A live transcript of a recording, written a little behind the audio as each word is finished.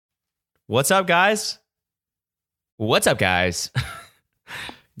What's up, guys? What's up, guys?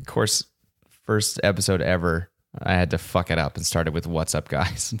 Of course, first episode ever, I had to fuck it up and started with "What's up,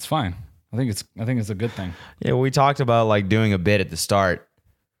 guys?" It's fine. I think it's a good thing. Yeah, we talked about like doing a bit at the start.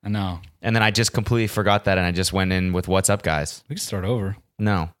 I know. And then I just completely forgot that, and I just went in with "What's up, guys?" We can start over.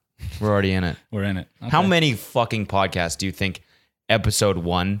 No, we're already in it. We're in it. Okay. How many fucking podcasts do you think episode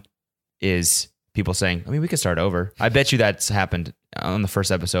 1 is people saying, I mean, we could start over? I bet you that's happened on the first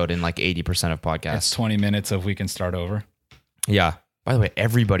episode in like 80% of podcasts. It's 20 minutes of we can start over. Yeah. By the way,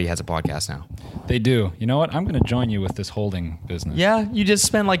 everybody has a podcast now. They do. You know what? I'm going to join you with this holding business. Yeah, you just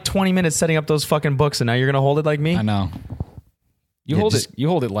spent like 20 minutes setting up those fucking books, and now you're going to hold it like me? I know. You hold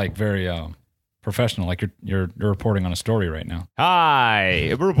it like very professional, like you're reporting on a story right now.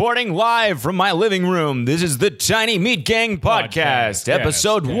 Hi, reporting live from my living room. This is the Tiny Meat Gang podcast,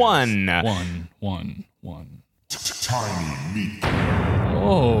 episode 1. One. Tiny Meat.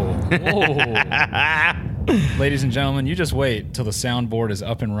 Oh. Ladies and gentlemen, you just wait till the soundboard is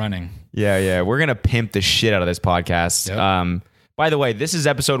up and running. Yeah. We're going to pimp the shit out of this podcast. Yep. By the way, this is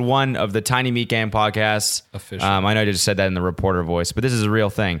episode 1 of the Tiny Meat Gang podcast. Official. I know I just said that in the reporter voice, but this is a real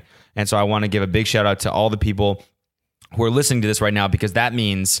thing. And so I want to give a big shout out to all the people who are listening to this right now, because that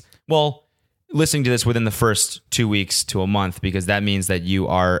means, well, listening to this within the first 2 weeks to a month, because that means that you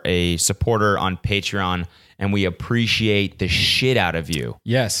are a supporter on Patreon, and we appreciate the shit out of you.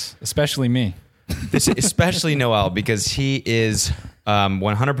 Yes, especially me. Especially Noel, because he is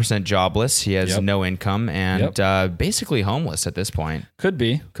 100% jobless. He has no income and basically homeless at this point. Could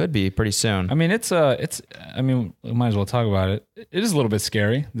be pretty soon. I mean, we might as well talk about it. It is a little bit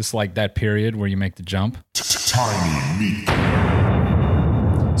scary. This like that period where you make the jump. Tiny Meat.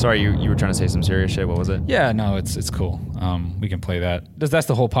 Sorry, you were trying to say some serious shit. What was it? Yeah, no, it's cool. We can play that. That's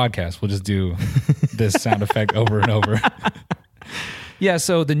the whole podcast. We'll just do this sound effect over and over. Yeah.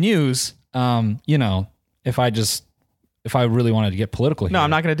 So the news. If I really wanted to get political here. No, I'm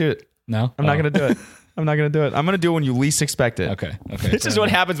not going to do it. No? I'm not going to do it. I'm not going to do it. I'm going to do it when you least expect it. Okay. This is what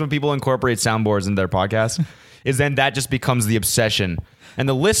happens when people incorporate soundboards in their podcast, is then that just becomes the obsession. And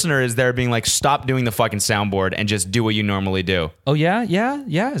the listener is there being like, stop doing the fucking soundboard and just do what you normally do. Oh, yeah?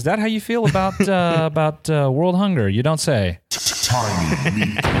 Is that how you feel about world hunger? You don't say. Tiny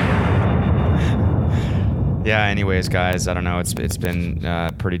Meat. Yeah, anyways, guys, I don't know. It's been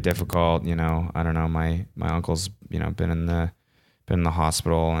pretty difficult. I don't know. My uncle's been in the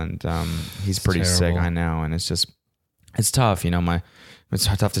hospital, and he's pretty sick. I know, and it's tough. It's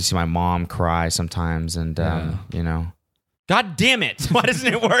tough to see my mom cry sometimes, and God damn it! Why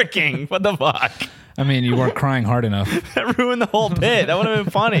isn't it working? What the fuck? I mean, you weren't crying hard enough. That ruined the whole bit. That would have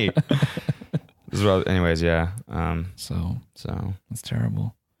been funny. Anyways, yeah. So that's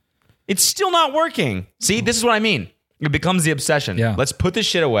terrible. It's still not working. See, this is what I mean. It becomes the obsession. Yeah. Let's put this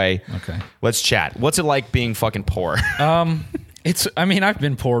shit away. Okay. Let's chat. What's it like being fucking poor? I've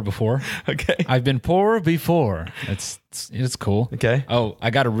been poor before. Okay. I've been poor before. It's cool. Okay. Oh,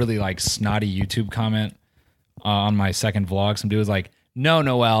 I got a really like snotty YouTube comment on my second vlog. Some dude was like, "No,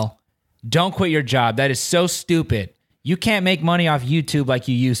 Noel, don't quit your job. That is so stupid. You can't make money off YouTube like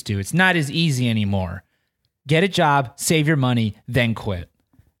you used to. It's not as easy anymore. Get a job, save your money, then quit."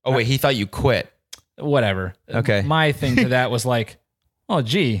 Oh, wait, he thought you quit. Whatever. Okay. My thing to that was like, oh,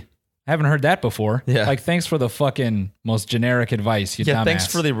 gee, I haven't heard that before. Yeah. Like, thanks for the fucking most generic advice, you dumbass. Thanks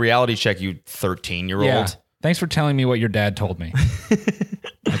for the reality check, you 13-year-old. Yeah. Thanks for telling me what your dad told me.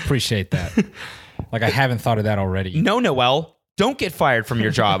 I appreciate that. Like, I haven't thought of that already. No, Noel, don't get fired from your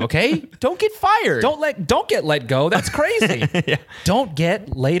job, okay? Don't get fired. Don't get let go. That's crazy. Yeah. Don't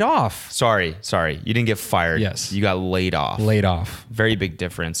get laid off. Sorry. You didn't get fired. Yes. You got laid off. Laid off. Very big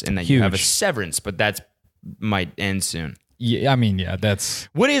difference in that Huge. you have a severance, but that might end soon. Yeah, I mean, yeah, that's...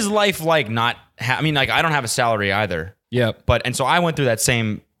 What is life like not... I don't have a salary either. Yeah. And so I went through that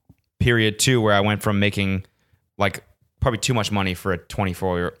same period too, where I went from making like probably too much money for a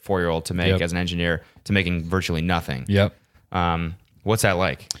 24-year-old to make as an engineer to making virtually nothing. Yep. What's that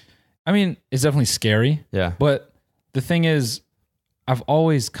like? I mean, it's definitely scary. Yeah. But the thing is, I've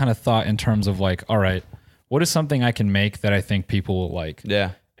always kind of thought in terms of like, all right, what is something I can make that I think people will like?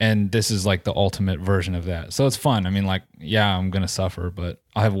 Yeah. And this is like the ultimate version of that. So it's fun. I mean, like, yeah, I'm going to suffer, but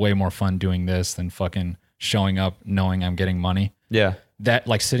I'll have way more fun doing this than fucking showing up knowing I'm getting money. Yeah. That,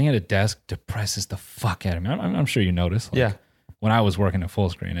 like, sitting at a desk depresses the fuck out of me. I'm sure you noticed. Like, yeah. When I was working at full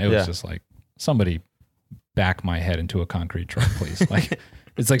screen, it was just like, somebody back my head into a concrete truck, please. Like,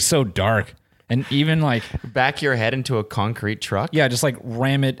 it's like so dark. And even like... Back your head into a concrete truck? Yeah, just like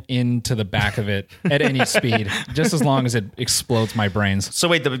ram it into the back of it at any speed, just as long as it explodes my brains. So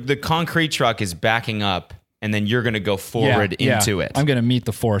wait, the concrete truck is backing up and then you're going to go forward into it. I'm going to meet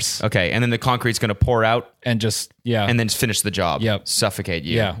the force. Okay, and then the concrete's going to pour out and just and then finish the job. Yep. Suffocate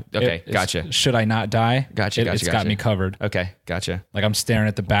you. Yeah. Okay, gotcha. Should I not die? Gotcha. It's got me covered. Okay, gotcha. Like I'm staring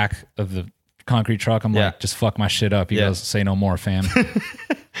at the back of the concrete truck. I'm like, just fuck my shit up. He goes, say no more, fam.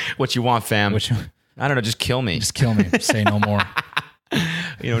 What you want, fam? I don't know. Just kill me. Just kill me. Say no more.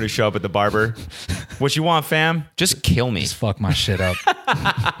 You know, when you show up at the barber, what you want, fam? Just kill me. Just fuck my shit up.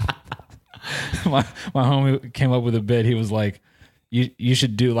 my homie came up with a bit. He was like, you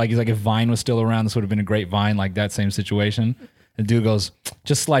should do like, he's like, if Vine was still around, this would have been a great Vine, like that same situation. The dude goes,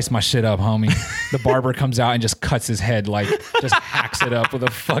 just slice my shit up, homie. The barber comes out and just cuts his head, like just hacks it up with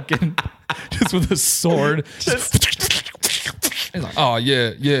a fucking, just with a sword. He's like, oh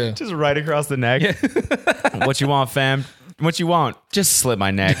yeah. Just right across the neck. Yeah. What you want, fam? What you want? Just slit my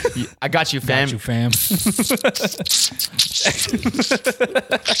neck. I got you, fam. Got you, fam.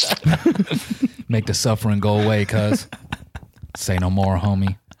 Make the suffering go away, cuz. Say no more,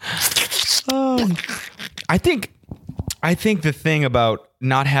 homie. I think the thing about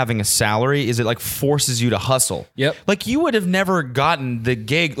not having a salary is it like forces you to hustle. Yep. Like you would have never gotten the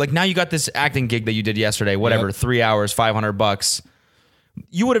gig. Like now you got this acting gig that you did yesterday, whatever, 3 hours, $500.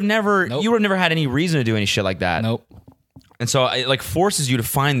 You would have never, you would have never had any reason to do any shit like that. Nope. And so it like forces you to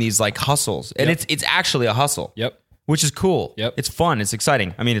find these like hustles. And it's actually a hustle. Yep. Which is cool. Yep. It's fun. It's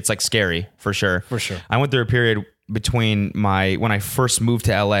exciting. I mean, it's like scary for sure. For sure. I went through a period between when I first moved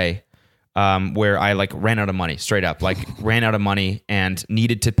to LA, where I like ran out of money, straight up, like ran out of money and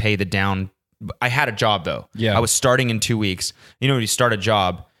needed to pay the down. I had a job though. Yeah. I was starting in 2 weeks. You know, when you start a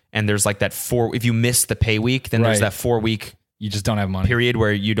job and there's like that if you miss the pay week, then there's that 4 week you just don't have money period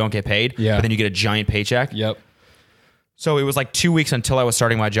where you don't get paid. Yeah. But then you get a giant paycheck. Yep. So it was like 2 weeks until I was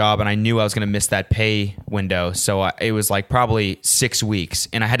starting my job, and I knew I was going to miss that pay window. So it was like probably 6 weeks,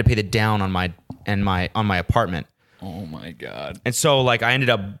 and I had to pay the down on my apartment. Oh my God. And so like I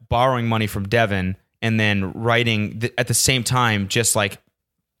ended up borrowing money from Devin, and then writing at the same time, just like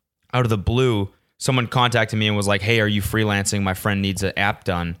out of the blue, someone contacted me and was like, "Hey, are you freelancing? My friend needs an app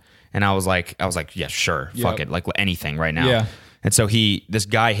done." And I was like, yeah, sure, fuck it, like anything right now. Yeah. And so this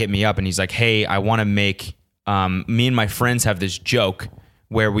guy hit me up, and he's like, "Hey, I want to make." Me and my friends have this joke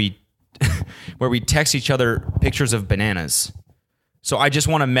where we text each other pictures of bananas. So I just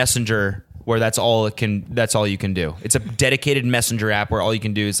want a messenger where that's all you can do. It's a dedicated messenger app where all you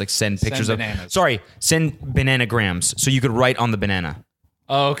can do is like send pictures of bananas. Send bananagrams. So you could write on the banana.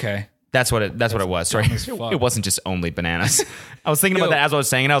 Oh, okay. That's what it was. Sorry. It wasn't just only bananas. I was thinking about that as I was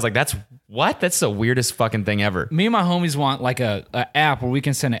saying it. I was like, that's the weirdest fucking thing ever. Me and my homies want like a app where we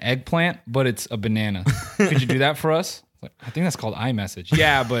can send an eggplant, but it's a banana. Could you do that for us? I think that's called iMessage.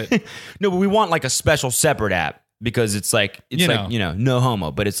 Yeah, but no, but we want like a special separate app because it's like no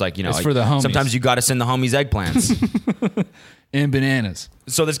homo, but it's like, it's for the homies. Sometimes you got to send the homies eggplants. And bananas.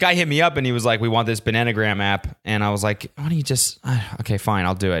 So this guy hit me up and he was like, "We want this bananagram app," and I was like, "Why don't you just okay, fine,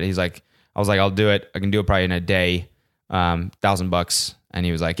 I'll do it." I was like, "I'll do it. I can do it probably in a day, $1,000." And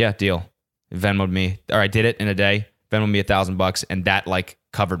he was like, "Yeah, deal." Venmoed me, or I did it in a day. Venmoed me $1,000, and that like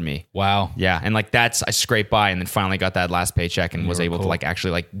covered me. Wow. Yeah, and like I scraped by, and then finally got that last paycheck and was able to like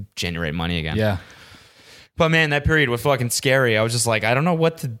actually like generate money again. Yeah. But man, that period was fucking scary. I was just like, I don't know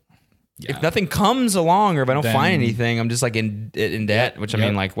what to. Yeah. If nothing comes along, or if I don't find anything, I'm just like in debt. Which I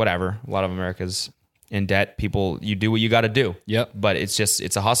mean, like whatever. A lot of America's in debt. People, you do what you got to do. Yep. But it's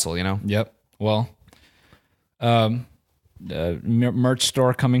a hustle, you know. Yep. Well, merch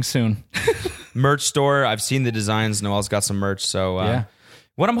store coming soon. Merch store. I've seen the designs. Noel's got some merch. So yeah.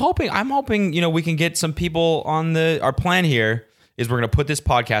 What I'm hoping, we can get some people on our plan here is we're going to put this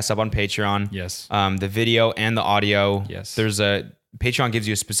podcast up on Patreon. Yes. The video and the audio. Yes. Patreon gives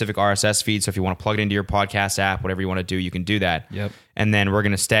you a specific RSS feed, so if you want to plug it into your podcast app, whatever you want to do, you can do that. Yep. And then we're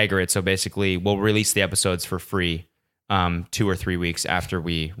going to stagger it, so basically we'll release the episodes for free 2 or 3 weeks after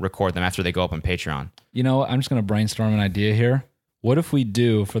we record them, after they go up on Patreon. You know, I'm just going to brainstorm an idea here. What if we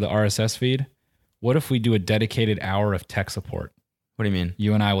do, for the RSS feed, what if we do a dedicated hour of tech support? What do you mean?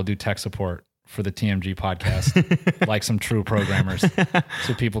 You and I will do tech support for the TMG podcast, like some true programmers.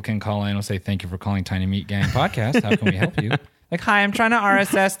 So people can call in and say, "Thank you for calling Tiny Meat Gang Podcast. How can we help you?" Like, "Hi, I'm trying to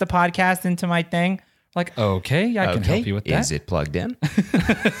RSS the podcast into my thing." Like, okay, I can help you with that. Is it plugged in?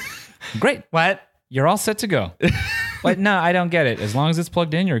 Great. What? You're all set to go. But no, I don't get it. As long as it's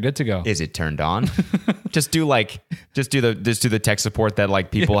plugged in, you're good to go. Is it turned on? just do the tech support that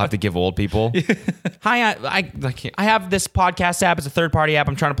like people have to give old people. Hi, I have this podcast app. It's a third-party app.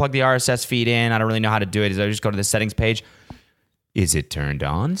 I'm trying to plug the RSS feed in. I don't really know how to do it. I just go to the settings page. Is it turned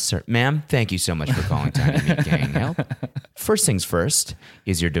on, sir? Ma'am, thank you so much for calling Tiny Meat Gang Help. First things first,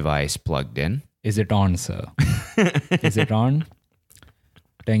 is your device plugged in? Is it on, sir? Is it on?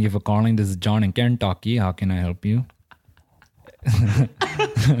 Thank you for calling. This is John in Kentucky. How can I help you?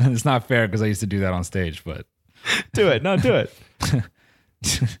 It's not fair because I used to do that on stage, but Do it. No, do it.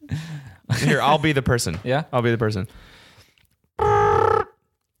 Here, I'll be the person. Yeah? I'll be the person.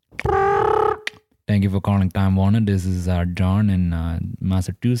 thank you for calling Time Warner. This is John in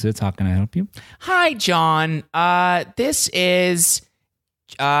Massachusetts. How can I help you? Hi, John. This is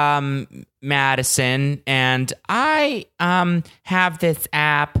Madison, and I have this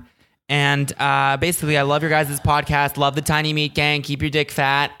app, and basically I love your guys' podcast, love the Tiny Meat Gang, keep your dick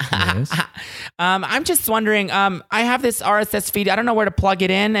fat. Yes. I'm just wondering, I have this RSS feed. I don't know where to plug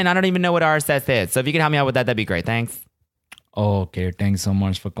it in, and I don't even know what RSS is. So if you can help me out with that, that'd be great. Thanks. Okay, thanks so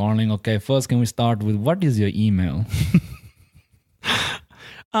much for calling. Okay, first can we start with what is your email?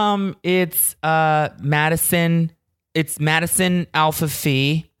 It's Madison. It's Madison Alpha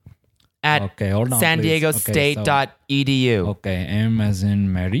Phi at Okay, hold on, San please. Diego Okay, State.edu. Okay, M as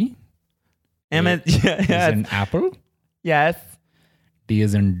in Mary. As As in Apple. yes, D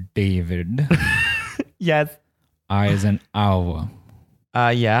as in David. yes, I as in Hour.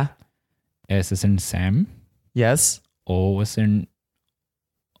 yeah, S as in Sam. yes. O as in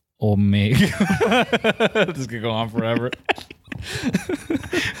Omega. This could go on forever.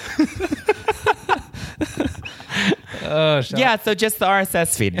 Yeah, so just the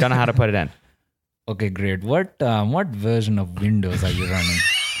RSS feed. Don't know how to put it in. Okay, great. What version of Windows are you running?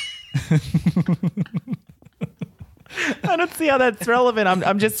 I don't see how that's relevant.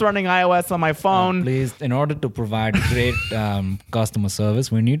 I'm just running iOS on my phone. Please, in order to provide great customer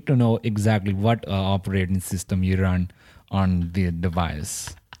service, we need to know exactly what operating system you run on the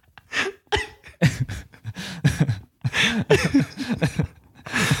device.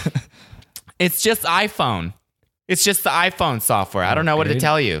 It's just iPhone. It's just the iPhone software. I don't know what to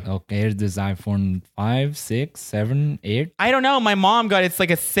tell you. Okay, here's this iPhone 5, 6, 7, 8. I don't know. My mom got it's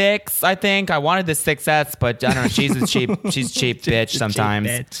like a 6, I think. I wanted the 6S, but I don't know. She's a cheap bitch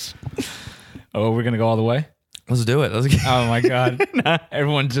sometimes. Oh, we're gonna go all the way? Let's do it. Let's get Oh my god.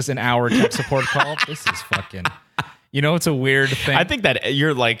 Everyone's just an hour tech support call. This is fucking. You know, it's a weird thing. I think that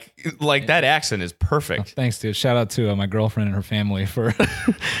you're like that accent is perfect. Thanks, dude. Shout out to my girlfriend and her family for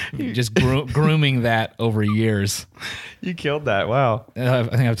just grooming that over years. You killed that. Wow. I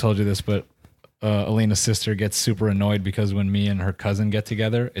think I've told you this, but Alina's sister gets super annoyed because when me and her cousin get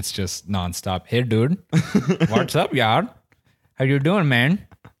together, it's just nonstop. Hey, dude. What's up, yard? How you doing, man?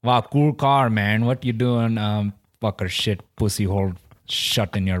 Wow, cool car, man. What you doing? Fucker shit, pussy hole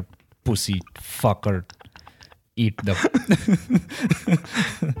shut in your pussy fucker. Eat the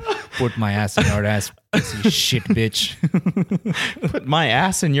put my ass in your ass, pussy shit bitch. Put my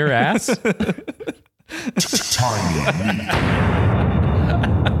ass in your ass? Tiny Meat.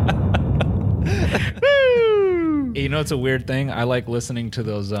 You know, it's a weird thing. I like listening to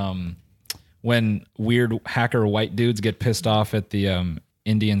those when weird hacker white dudes get pissed off at the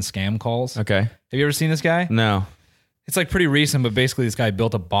Indian scam calls. Okay. Have you ever seen this guy? No. It's like pretty recent, but basically this guy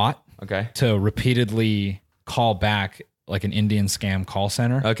built a bot Okay. to repeatedly call back like an Indian scam call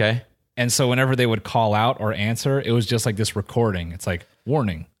center. Okay. And so whenever they would call out or answer, it was just like this recording. It's like,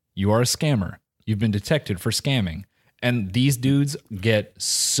 warning, you are a scammer. You've been detected for scamming. And these dudes get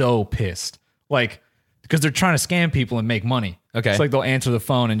so pissed. Like, because they're trying to scam people and make money. Okay. It's like they'll answer the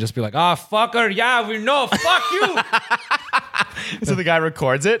phone and just be like, fucker, yeah, we know, fuck you. So the guy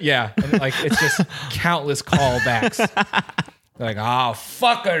records it? Yeah. And like, it's just countless callbacks. They're like,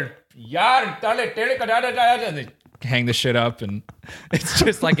 fucker, yeah, and they hang the shit up, and it's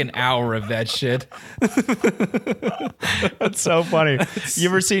just like an hour of that shit. That's so funny. You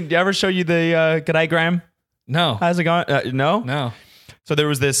ever show you the G'day No. How's it going? No? No. So there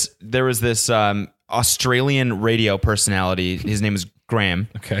was this Australian radio personality. His name is Graham.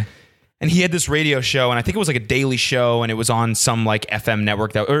 Okay. And he had this radio show, and I think it was like a daily show, and it was on some like FM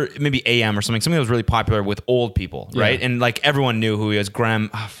network or maybe AM or something that was really popular with old people, right? Yeah. And like everyone knew who he was.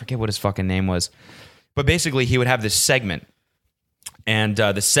 Graham, I forget what his fucking name was. But basically he would have this segment. And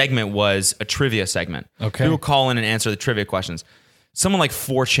the segment was a trivia segment. Okay. He would call in and answer the trivia questions. Someone like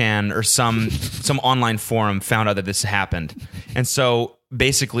 4chan or some online forum found out that this happened. And so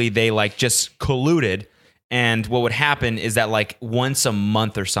basically they like just colluded. And what would happen is that like once a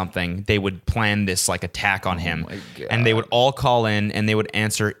month or something, they would plan this like attack on him. And they would all call in and they would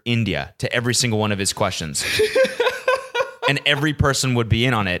answer India to every single one of his questions. And every person would be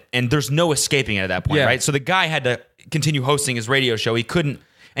in on it. And there's no escaping it at that point, Yeah. right? So the guy had to continue hosting his radio show. He couldn't,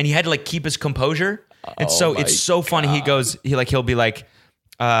 and he had to like keep his composure. And so it's so funny. He'll be like,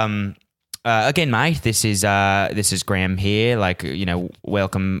 Again, mate, this is Graham here. Like,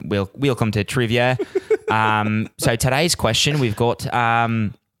 welcome to trivia. So today's question we've got: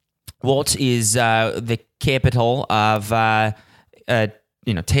 what is the capital of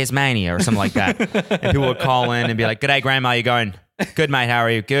Tasmania or something like that? And people would call in and be like, "G'day, Graham, how you going? Good, mate. How are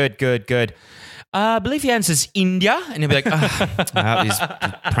you? Good. I believe the answer's India." And he'd be like, these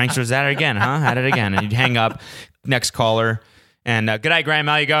pranksters at it again, huh? At it again. And you'd hang up. Next caller. And g'day, Graham.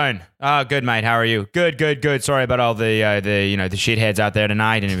 How you going? Oh, good, mate. How are you? Good. Sorry about all the shitheads out there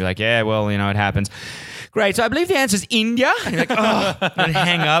tonight. And he'd be like, yeah, well, it happens. Great. So I believe the answer's India. And you're like, and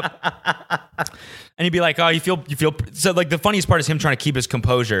hang up. And he'd be like, oh, you feel. So like the funniest part is him trying to keep his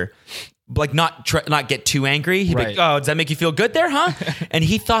composure, like not get too angry. He'd be like, oh, does that make you feel good there, huh? And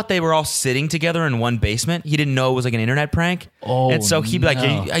he thought they were all sitting together in one basement. He didn't know it was like an internet prank. Oh, and so he'd be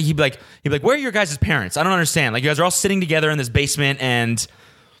like, where are your guys' parents? I don't understand. Like, you guys are all sitting together in this basement, and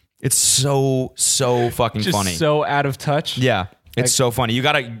it's so fucking Just funny. so out of touch. Yeah, it's so funny. You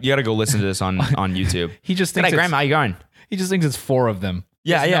gotta go listen to this on YouTube. He just thinks G'day, Grandma, how you going? He just thinks it's 4 of them.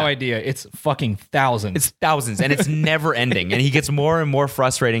 Yeah, He has no idea. It's fucking thousands. It's thousands, and it's never ending. And he gets more and more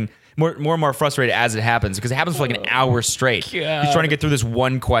frustrating. More and more frustrated as it happens, because it happens for like an hour straight. God. He's trying to get through this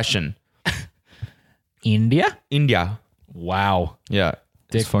one question. India? Yeah. Wow.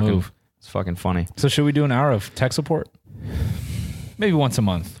 Dick move. It's fucking funny. So should we do an hour of tech support? Maybe once a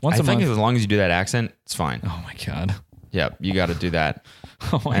month. I think as long as you do that accent, it's fine. Oh my God. Yeah, you got to do that.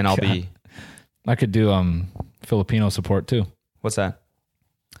 Oh my and I'll God. be. I could do Filipino support too. What's that?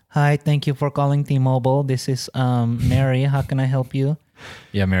 Hi, thank you for calling T-Mobile. This is Mary. How can I help you?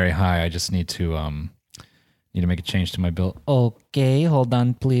 Yeah, Mary. Hi. I just need to make a change to my bill. Okay, hold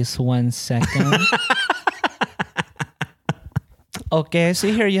on please 1 second. Okay, I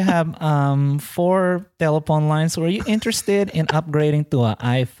see here you have 4 telephone lines. Were you interested in upgrading to an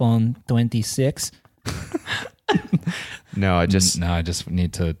iPhone 26? No, I just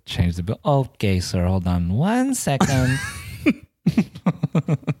need to change the bill. Okay, sir, hold on 1 second.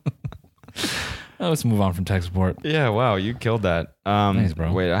 Let's move on from tech support. Yeah, wow, you killed that. Thanks,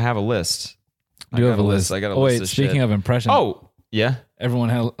 bro. Wait, I have a list. Do you have a list? I got a oh, list wait, of speaking shit. of impressions. Oh, yeah. Everyone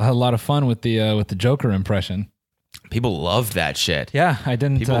had a lot of fun with the Joker impression. People love that shit. Yeah, I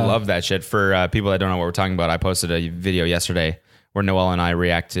didn't. People love that shit. For people that don't know what we're talking about, I posted a video yesterday where Noel and I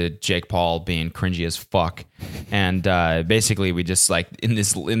react to Jake Paul being cringy as fuck. And basically we just like in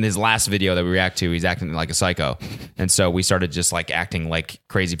this last video that we react to, he's acting like a psycho. And so we started just like acting like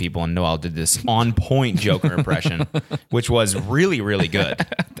crazy people, and Noel did this on point Joker impression, which was really, really good.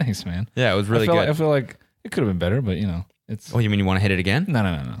 Thanks, man. Yeah, it was really good. I feel like it could have been better, but it's. Oh, you mean you want to hit it again? No.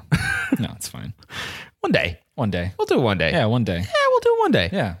 No, it's fine. One day. One day. We'll do it one day. Yeah, one day. Yeah, we'll do it one day.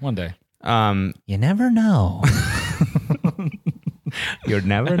 Yeah, one day. You never know. You'd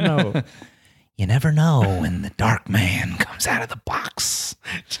never know. You never know when the dark man comes out of the box.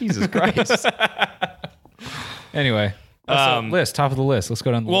 Jesus Christ. Anyway, list, top of the list. Let's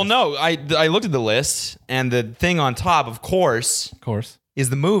go down the Well, list. no, I looked at the list, and the thing on top, of course, is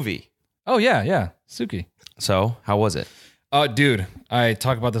the movie. Oh, yeah. Suki. So, how was it? Dude, I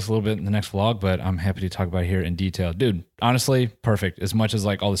talk about this a little bit in the next vlog, but I'm happy to talk about it here in detail. Dude, honestly, perfect. As much as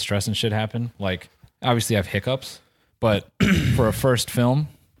like all the stress and shit happened, like obviously I have hiccups, but for a first film,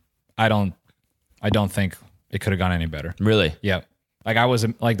 I don't think it could have gone any better. Really? Yeah. Like I was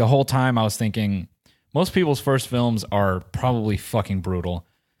like the whole time I was thinking most people's first films are probably fucking brutal.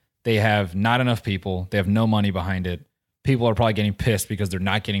 They have not enough people. They have no money behind it. People are probably getting pissed because they're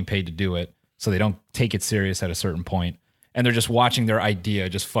not getting paid to do it. So they don't take it serious at a certain point. And they're just watching their idea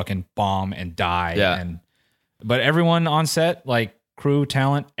just fucking bomb and die. Yeah. But everyone on set, like crew,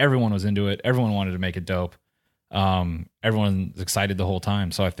 talent, everyone was into it. Everyone wanted to make it dope. Everyone's excited the whole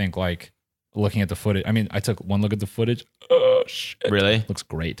time. So I think like looking at the footage, I mean, I took one look at the footage. Oh, shit. Really? Looks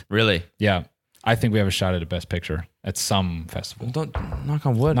great. Really? Yeah. I think we have a shot at a best picture at some festival. Don't knock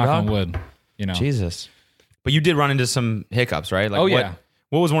on wood. Knock dog. on wood. Jesus. But you did run into some hiccups, right? Like, yeah.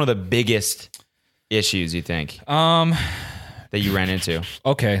 What was one of the biggest issues you think that you ran into?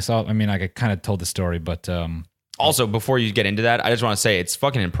 Okay, so I mean, I kind of told the story, but also before you get into that, I just want to say it's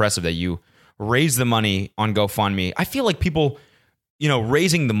fucking impressive that you raised the money on GoFundMe. I feel like people,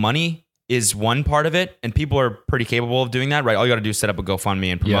 raising the money is one part of it, and people are pretty capable of doing that, right? All you got to do is set up a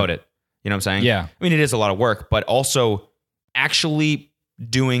GoFundMe and promote it. You know what I'm saying? Yeah. I mean, it is a lot of work, but also actually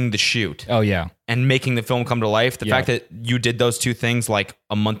doing the shoot. Oh yeah. And making the film come to life. The fact that you did those two things like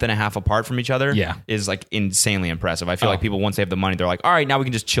a month and a half apart from each other is like insanely impressive. I feel like people, once they have the money, they're like, all right, now we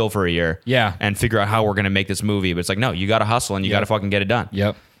can just chill for a year and figure out how we're going to make this movie. But it's like, no, you got to hustle and you got to fucking get it done.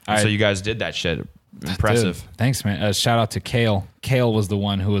 Yep. So you guys did that shit. Impressive. Dude, thanks, man. Shout out to Kale. Kale was the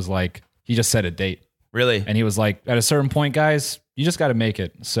one who was like, He just set a date. Really? And he was like, at a certain point, guys, you just got to make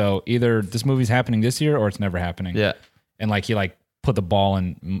it. So either this movie's happening this year or it's never happening. Yeah. And like he like put the ball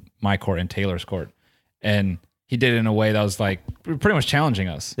in my court and Taylor's court. And he did it in a way that was like pretty much challenging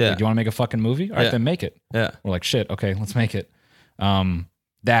us. Yeah. Like, do you want to make a fucking movie? All right, then make it. Yeah. We're like, shit, okay, let's make it.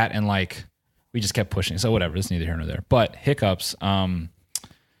 That and like we just kept pushing. So whatever, it's neither here nor there. But hiccups,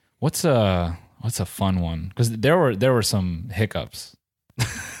 what's a fun one? Because there were some hiccups.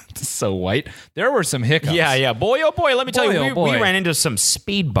 So white. There were some hiccups. Yeah. Boy, oh boy, let me tell Boy, you, oh we boy. ran into some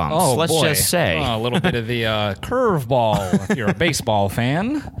speed bumps. Oh, let's boy. just say. A little bit of the curveball if you're a baseball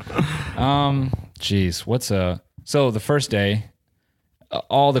fan. So the first day,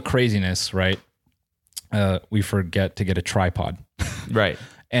 all the craziness, right? We forget to get a tripod. Right.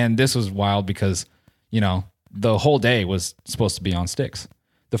 And this was wild because, the whole day was supposed to be on sticks.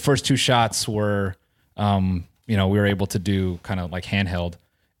 The first 2 shots were, we were able to do kind of like handheld.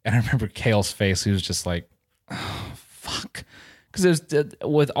 And I remember Kale's face. He was just like, oh, fuck. Because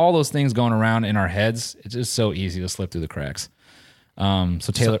with all those things going around in our heads, it's just so easy to slip through the cracks. So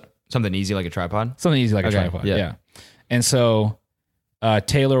Taylor... Something easy like a tripod? Something easy like a tripod, yeah. And so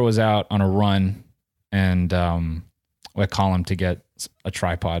Taylor was out on a run, and I call him to get a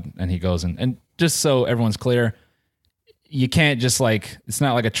tripod, and he goes and just so everyone's clear, you can't just like, it's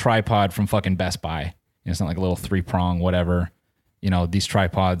not like a tripod from fucking Best Buy. It's not like a little 3-prong, whatever. These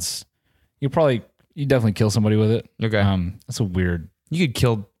tripods, you definitely kill somebody with it. Okay. That's a weird. You could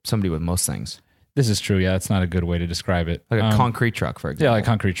kill somebody with most things. This is true. Yeah, that's not a good way to describe it. Like a concrete truck, for example. Yeah, like a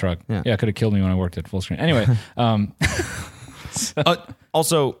concrete truck. Yeah, it could have killed me when I worked at Full Screen. Anyway.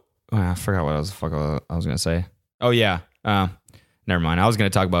 Also, I forgot what I was going to say. Oh, yeah. Never mind. I was going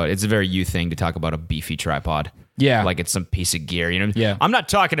to talk about, it's a very you thing to talk about a beefy tripod. Yeah. Like it's some piece of gear, Yeah. I'm not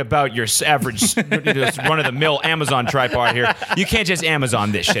talking about your average run-of-the-mill Amazon tripod here. You can't just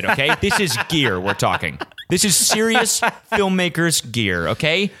Amazon this shit, okay? This is gear we're talking. This is serious filmmakers gear,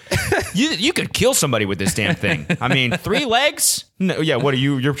 okay? You could kill somebody with this damn thing. I mean, 3 legs? No, yeah, what are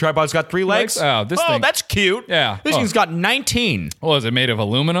you? Your tripod's got 3 legs? Oh, this thing. That's cute. Yeah. This thing's got 19. Oh, is it made of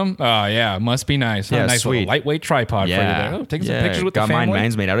aluminum? Oh, yeah. Must be nice. Yeah, nice sweet. Little lightweight tripod for you there. Oh, taking some pictures with the family.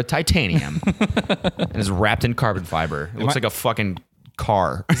 Mine's made out of titanium. And is wrapped in carbon fiber. It looks like a fucking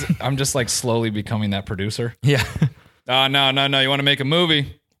car. I'm just like slowly becoming that producer. Yeah. Oh, no. You want to make a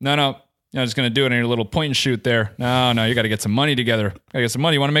movie? No. You're just going to do it in your little point and shoot there. No. You got to get some money together. Got to get some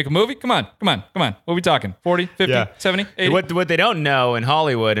money. You want to make a movie? Come on. What are we talking? 40, 50, Yeah. 70, 80? What they don't know in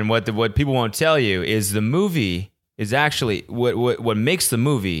Hollywood and what people won't tell you is the movie is actually what makes the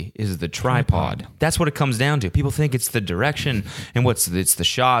movie is the tripod. That's what it comes down to. People think it's the direction and it's the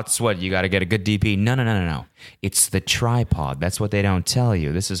shots. What, you got to get a good DP? No. It's the tripod. That's what they don't tell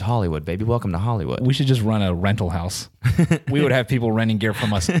you. This is Hollywood, baby. Welcome to Hollywood. We should just run a rental house. We would have people renting gear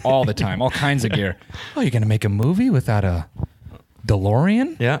from us all the time, all kinds of gear. Oh, you're going to make a movie without a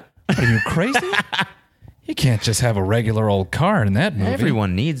DeLorean? Yeah. Are you crazy? You can't just have a regular old car in that movie.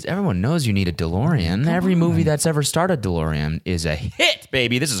 Everyone knows you need a DeLorean. Every movie that's ever started DeLorean is a hit,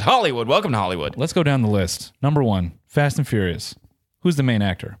 baby. This is Hollywood. Welcome to Hollywood. Let's go down the list. Number 1, Fast and Furious. Who's the main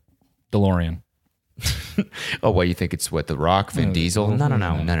actor? DeLorean. Oh, what, you think it's what, The Rock, Vin Diesel?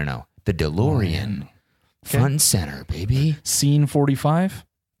 No. The DeLorean. Front and center, baby. Scene 45.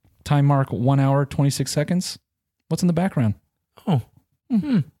 Time mark 1 hour, 26 seconds. What's in the background? Oh.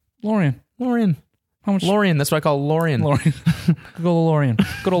 Lorian. How much? Lorian. That's what I call Lorian. Go to Lorian.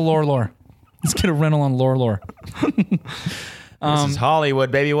 Go to Lore. Let's get a rental on Lore. This is Hollywood,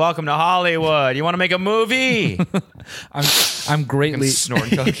 baby. Welcome to Hollywood. You want to make a movie? I'm greatly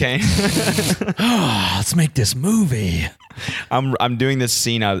snorting cocaine. Let's make this movie. I'm doing this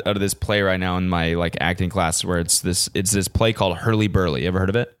scene out of this play right now in my like acting class where it's this play called Hurly Burly. You ever heard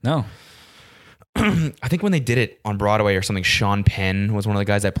of it? No. I think when they did it on Broadway or something, Sean Penn was one of the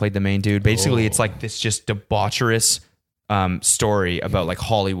guys that played the main dude. Basically, It's like this just debaucherous story about like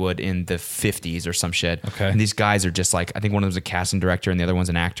Hollywood in the 50s or some shit. Okay. And these guys are just like, I think one of them's a casting director and the other one's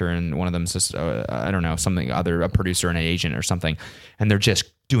an actor and one of them's just, I don't know, a producer and an agent or something. And they're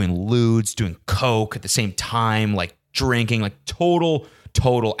just doing lewds, doing coke at the same time, like drinking, like total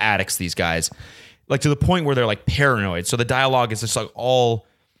addicts, these guys. Like to the point where they're like paranoid. So the dialogue is just like all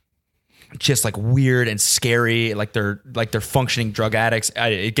just like weird and scary, like they're functioning drug addicts.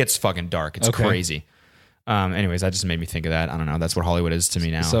 It gets fucking dark. It's crazy. Anyways, that just made me think of that. I don't know. That's what Hollywood is to me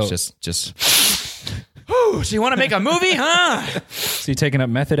now. So, it's just. Ooh, so you want to make a movie, huh? So you taking up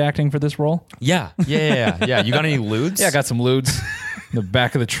method acting for this role? Yeah. You got any lewds? Yeah, I got some lewds in the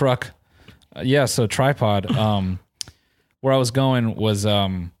back of the truck. So tripod. Where I was going was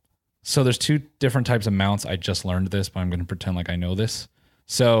so there's 2 different types of mounts. I just learned this, but I'm going to pretend like I know this.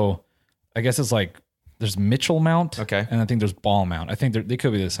 So I guess it's like there's Mitchell mount. Okay. And I think there's ball mount. I think they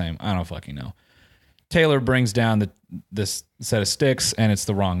could be the same. I don't fucking know. Taylor brings down this set of sticks and it's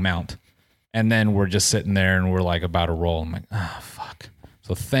the wrong mount. And then we're just sitting there and we're like about to roll. I'm like, oh, fuck.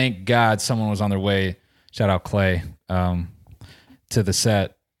 So thank God someone was on their way. Shout out Clay to the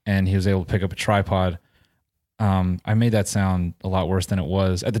set and he was able to pick up a tripod. I made that sound a lot worse than it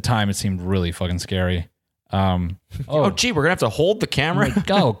was. At the time, it seemed really fucking scary. Gee, we're gonna have to hold the camera.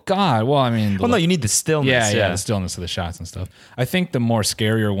 Oh God! Well, I mean, no, you need the stillness. Yeah, the stillness of the shots and stuff. I think the more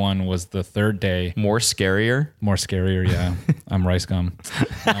scarier one was the third day. More scarier. Yeah. I'm rice gum.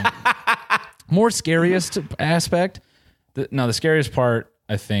 More scariest aspect. The scariest part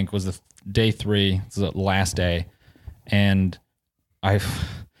I think was the day 3. It's the last day, and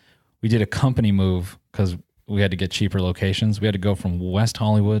we did a company move because we had to get cheaper locations. We had to go from West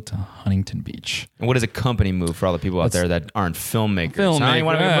Hollywood to Huntington Beach. And what is a company move for all the people out there that aren't filmmakers? You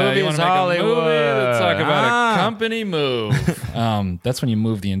want to make a movie? You It's wanna make a Hollywood. movie? Let's talk about a company move. That's when you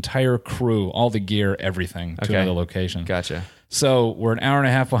move the entire crew, all the gear, everything to another location. Gotcha. So we're an hour and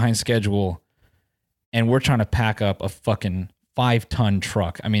a half behind schedule, and we're trying to pack up a fucking 5-ton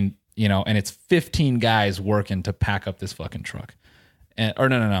truck. I mean, and it's 15 guys working to pack up this fucking truck. Or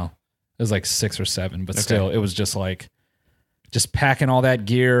no. It was like 6 or 7, but still, it was just packing all that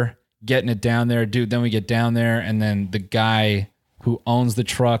gear, getting it down there. Dude, then we get down there, and then the guy who owns the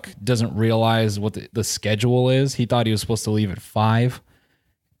truck doesn't realize what the schedule is. He thought he was supposed to leave at 5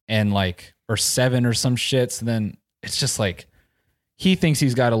 or 7 or some shit. So then it's just like, he thinks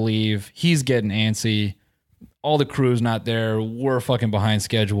he's got to leave. He's getting antsy. All the crew's not there. We're fucking behind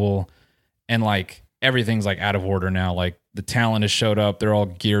schedule. And like, everything's like out of order now. Like, the talent has showed up. They're all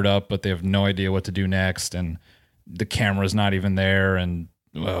geared up, but they have no idea what to do next. And the camera's not even there. And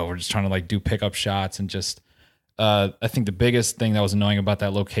we're just trying to like do pickup shots and just, I think the biggest thing that was annoying about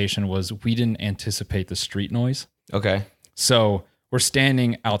that location was we didn't anticipate the street noise. Okay. So we're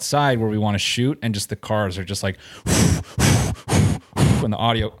standing outside where we want to shoot and just the cars are just like, and the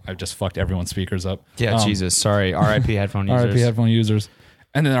audio, I've just fucked everyone's speakers up. Yeah, Jesus. Sorry. RIP headphone users. RIP headphone users.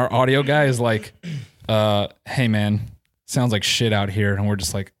 And then our audio guy is like, hey man, sounds like shit out here. And we're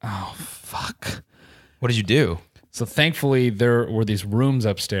just like, oh, fuck. What did you do? So thankfully there were these rooms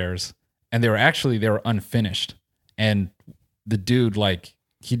upstairs and they were unfinished. And the dude, like,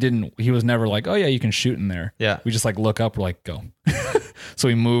 he was never like, oh yeah, you can shoot in there. Yeah. We just like look up, we're like, go. So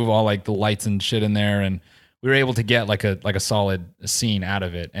we move all like the lights and shit in there. And we were able to get like a solid scene out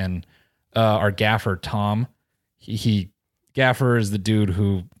of it. And our gaffer, Tom, Gaffer is the dude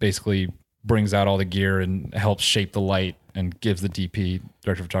who basically brings out all the gear and helps shape the light and gives the DP,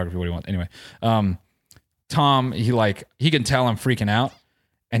 director of photography, what he wants. Anyway, Tom, he can tell I'm freaking out.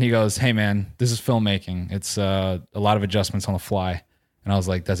 And he goes, hey man, this is filmmaking. It's a lot of adjustments on the fly. And I was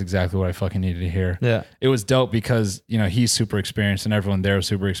like, that's exactly what I fucking needed to hear. Yeah. It was dope because, he's super experienced and everyone there was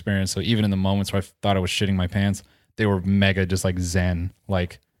super experienced. So even in the moments where I thought I was shitting my pants, they were mega just like zen.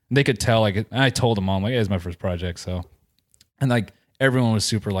 Like, they could tell, like, I told them all, I'm like, hey, it's my first project. So, and like, everyone was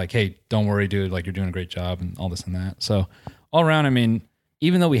super like, hey, don't worry, dude. Like, you're doing a great job and all this and that. So all around, I mean,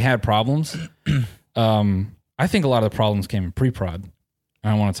 even though we had problems, I think a lot of the problems came in pre-prod. I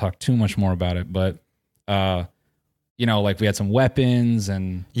don't want to talk too much more about it, but, like we had some weapons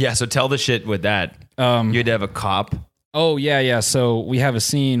and... Yeah, so tell the shit with that. You had to have a cop. Oh, yeah. So we have a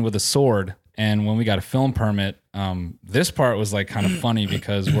scene with a sword, and when we got a film permit, this part was like kind of funny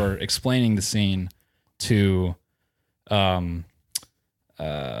because we're explaining the scene to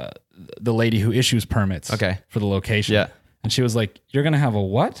the lady who issues permits for the location. Yeah. And she was like, you're going to have a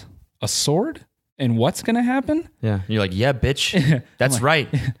what? A sword? And what's going to happen? Yeah. And you're like, yeah, bitch. That's like,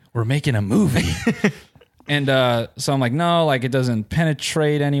 right. We're making a movie. And so I'm like, no, like it doesn't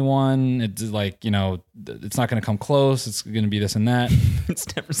penetrate anyone. It's like, it's not going to come close. It's going to be this and that. It's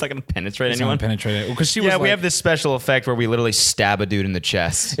never not going to penetrate anyone. Not gonna penetrate it. Because we have this special effect where we literally stab a dude in the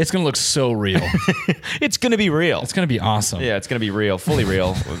chest. It's going to look so real. It's going to be real. It's going to be awesome. Yeah, it's going to be real, fully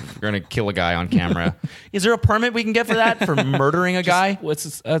real. We're going to kill a guy on camera. Is there a permit we can get for that? For murdering a guy?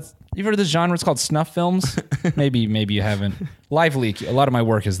 You've heard of this genre? It's called snuff films. Maybe you haven't. Live Leak. A lot of my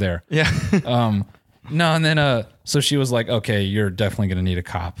work is there. Yeah. No, and then so she was like, okay, you're definitely going to need a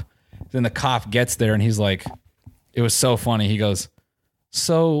cop. Then the cop gets there and he's like, it was so funny. He goes,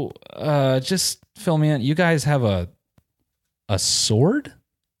 so just fill me in. You guys have a sword?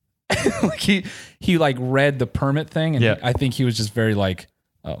 Like he like read the permit thing and I think he was just very like,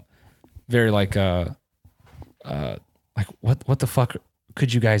 what the fuck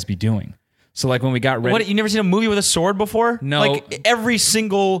could you guys be doing? So like when we got ready. What, you never seen a movie with a sword before? No. Like every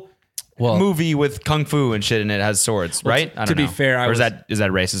single movie with kung fu and shit, and it has swords, right? I don't to be know. fair, or is that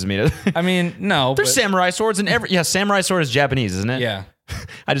racist? I mean, no. There's samurai swords in every. Yeah, samurai sword is Japanese, isn't it? Yeah.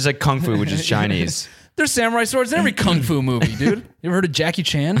 I just like kung fu, which is Chinese. There's samurai swords in every kung fu movie, dude. You ever heard of Jackie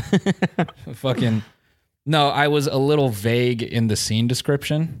Chan? Fucking. No, I was a little vague in the scene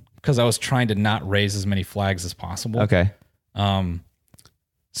description because I was trying to not raise as many flags as possible. Okay.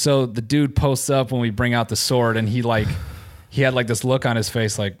 So the dude posts up when we bring out the sword, and he had like this look on his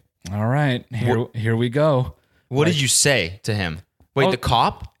face, like, all right, here we go. What did you say to him? Wait, the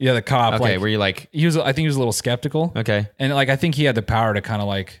cop? Yeah, the cop. Okay, like, were you like, I think he was a little skeptical. okay. And like I think he had the power to kind of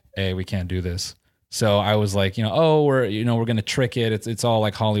like, hey, we can't do this. So I was like, we're gonna trick it. It's all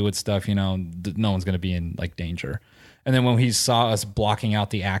like Hollywood stuff, no one's gonna be in like danger. And then when he saw us blocking out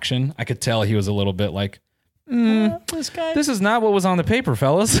the action, I could tell he was a little bit like, this is not what was on the paper,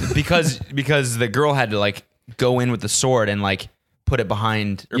 fellas. because the girl had to like go in with the sword and like put it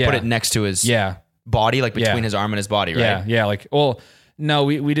behind or put it next to his body, like between his arm and his body, right? Yeah. Like, well, no,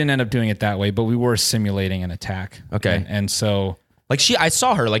 we didn't end up doing it that way, but we were simulating an attack. Okay. And so like I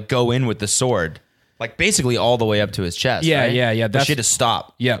saw her like go in with the sword, like basically all the way up to his chest. Yeah, right? yeah. But she had to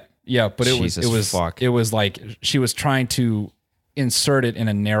stop. Yeah. But it Jesus was fuck. it was like she was trying to insert it in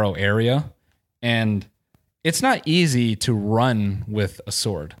a narrow area, and it's not easy to run with a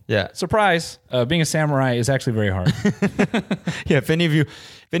sword. Yeah. Surprise! Being a samurai is actually very hard. Yeah. If any of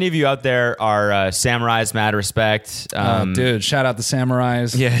you out there are samurais, mad respect. Dude, shout out the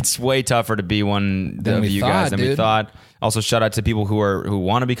samurais. Yeah, it's way tougher to be one of you guys than we thought. Also, shout out to people who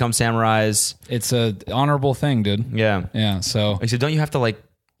want to become samurais. It's a honorable thing, dude. Yeah. Yeah. So Like, so don't you have to like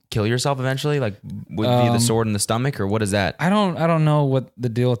kill yourself eventually, like via the sword in the stomach, or what is that? I don't know what the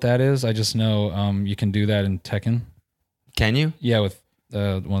deal with that is. I just know you can do that in Tekken. Can you? Yeah, with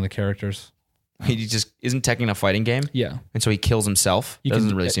one of the characters. He just isn't Tekken a fighting game, Yeah. and so he kills himself.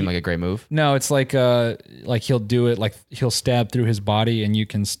 Doesn't really seem like a great move. No, it's like he'll do it like he'll stab through his body and you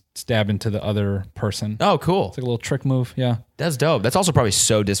can stab into the other person. Oh, cool. It's like a little trick move. Yeah. That's dope. That's also probably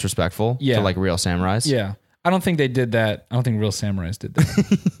so disrespectful Yeah. to like real samurais. Yeah. I don't think they did that. I don't think real samurais did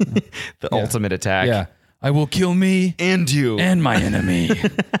that. The ultimate attack. Yeah. I will kill me And you. and my enemy.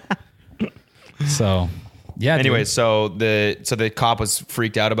 So, yeah. Anyway, dude. so the cop was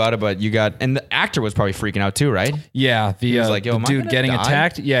freaked out about it, but and the actor was probably freaking out too, right? Yeah, the, was like, yo, the am I dude gonna getting die?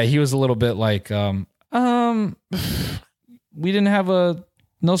 attacked. Yeah, he was a little bit like, we didn't have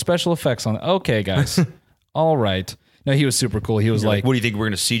no special effects on it. Okay, guys. All right. No, he was super cool. He was like, what do you think? We're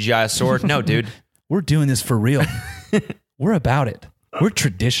gonna CGI a sword? No, dude. we're doing this for real. We're about it. We're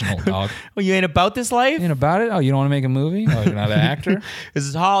traditional, dog. Well, you ain't about this life? You ain't about it? Oh, you don't want to make a movie? Oh, you're not an actor? This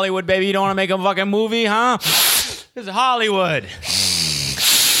is Hollywood, baby. You don't want to make a fucking movie, huh? This is Hollywood.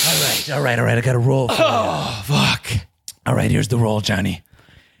 All right. I got to roll. Oh, fuck. All right, here's the roll, Johnny.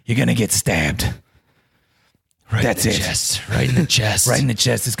 You're going to get stabbed. Right That's in the it. chest. Right in the chest. Right in the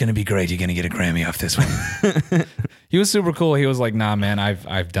chest. It's going to be great. You're going to get a Grammy off this one. He was super cool. He was like, nah, man,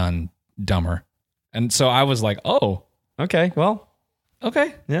 I've done dumber. And so I was like, oh, Okay, well,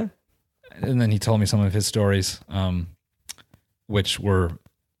 okay. yeah. And then he told me some of his stories, which were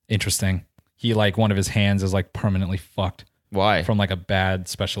interesting. He like one of his hands is like permanently fucked Why? from like a bad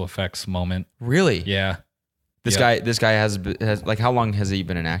special effects moment. Really? Yeah. This guy has like, how long has he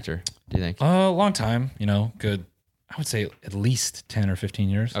been an actor, do you think? A long time, good. I would say at least 10 or 15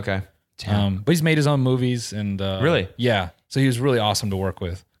 years. Okay. But he's made his own movies and Really? Yeah. So he was really awesome to work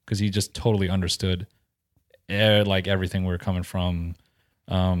with because he just totally understood like everything we were coming from.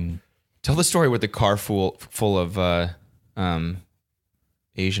 Tell the story with the car full of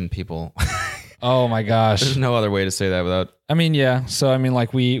Asian people. Oh my gosh. There's no other way to say that without. I mean, yeah. So I mean,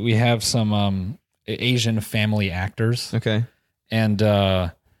 like we have some Asian family actors, Okay. and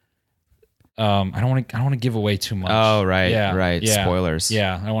I don't want to give away too much. Oh, right. Yeah, Right. yeah, Spoilers.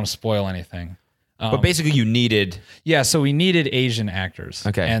 Yeah, I don't want to spoil anything. But basically, you needed. Yeah, so we needed Asian actors.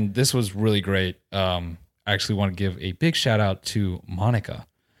 Okay. And this was really great. I actually want to give a big shout out to Monica.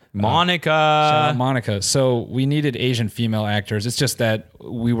 Monica. Shout out Monica. So we needed Asian female actors. It's just that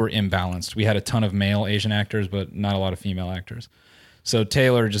we were imbalanced. We had a ton of male Asian actors, but not a lot of female actors. So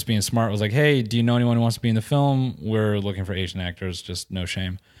Taylor, just being smart, was like, hey, do you know anyone who wants to be in the film? We're looking for Asian actors, just no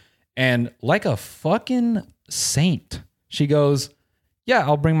shame. And like a fucking saint, she goes, yeah,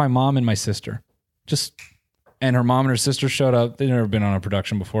 I'll bring my mom and my sister. And her mom and her sister showed up. They'd never been on a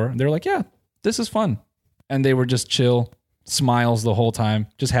production before. They were like, yeah, this is fun. And they were just chill, smiles the whole time,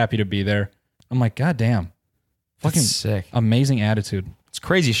 just happy to be there. I'm like, God damn. Fucking That's sick. amazing attitude. It's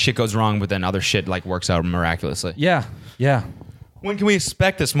crazy shit goes wrong, but then other shit like works out miraculously. Yeah. Yeah. When can we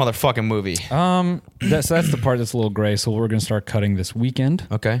expect this motherfucking movie? That's the part that's a little gray. So we're gonna start cutting this weekend.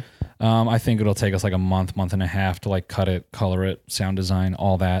 Okay. I think it'll take us like a month and a half to like cut it, color it, sound design,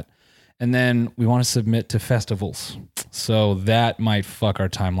 all that. And then we want to submit to festivals. So that might fuck our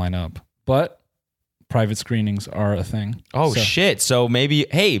timeline up. But private screenings are a thing. Oh, So- shit. So maybe,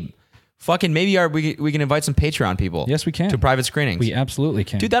 hey, fucking maybe we can invite some Patreon people. Yes, we can. To private screenings. We absolutely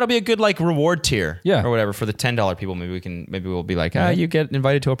can. Dude, that'll be a good like reward tier. Yeah. Or whatever for the $10 people. Maybe we'll be like, you get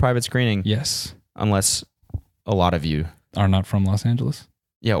invited to a private screening. Yes. Unless a lot of you. Are not from Los Angeles.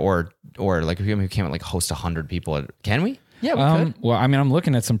 Yeah, or like if we can't like host 100 people. Can we? Yeah, we could. Well, I mean, I'm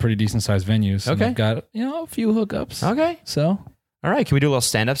looking at some pretty decent sized venues. Okay. And I've got, a few hookups. Okay. So, All right. Can we do a little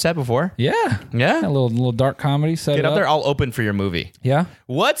stand-up set before? yeah. Yeah. A little dark comedy set Get it up there. I'll open for your movie. Yeah.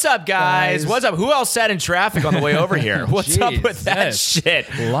 What's up, guys? Guys. What's up? Who else sat in traffic on the way over here? What's up with that Jesus. shit?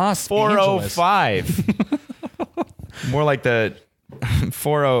 Los 405. More like the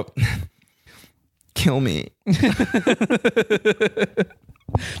 40. Kill me.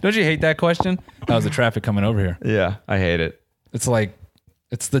 Don't you hate that question? How's the traffic coming over here? Yeah, I hate it. It's like,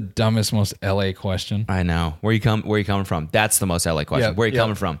 it's the dumbest, most LA question. I know. Where you coming from? That's the most LA question. Yeah, Where you yeah.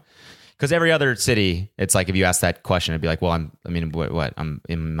 coming from? Because every other city, it's like if you ask that question, it'd be like, well, what? I'm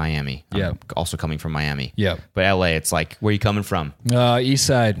in Miami. I'm Yeah. also coming from Miami. Yeah. But LA, it's like, where you coming from? East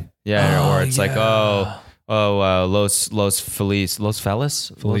side. Yeah. Oh, or it's like, yeah. Los Feliz. Los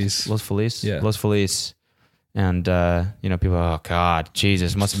Feliz? Feliz. Los Feliz? Yeah. Los Feliz. And people, oh God,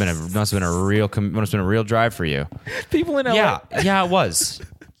 Jesus, must have been a real drive for you. People in LA. Yeah, it was.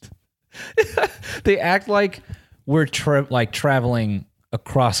 They act like we're traveling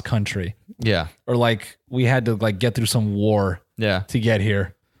across country, Yeah, or like we had to like get through some war yeah. to get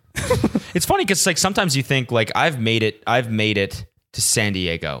here. It's funny because like sometimes you think like I've made it to San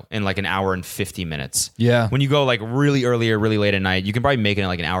Diego in like an hour and 50 minutes. Yeah. When you go like really early or really late at night, you can probably make it in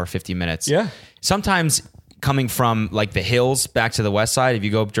like an hour 50 minutes. Yeah. Sometimes coming from like the hills back to the west side, if you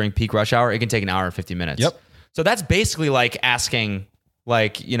go during peak rush hour, it can take an hour and 50 minutes. Yep. So that's basically like asking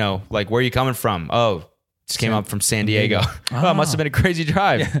like, like where are you coming from? Oh, just came up from San Diego. Oh, it must have been a crazy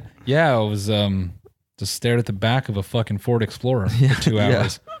drive. Yeah, I was just stared at the back of a fucking Ford Explorer for 2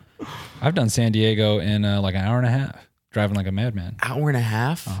 hours. I've done San Diego in like an hour and a half, driving like a madman. Hour and a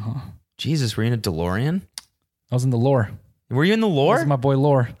half? Jesus, were you in a DeLorean? I was in the lore. Were you in the lore? This is my boy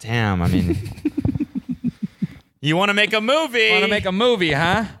Lore. Damn, I mean, you want to make a movie? Want to make a movie,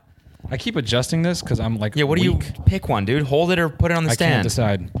 huh? I keep adjusting this because I'm like, Yeah, what do you weak. pick one, dude? Hold it or put it on the I stand. can't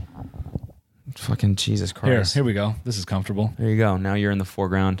decide. Fucking Jesus Here, Christ. here we go. This is comfortable. There you go. Now you're in the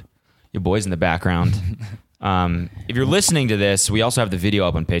foreground. Your boy's in the background. If you're listening to this, we also have the video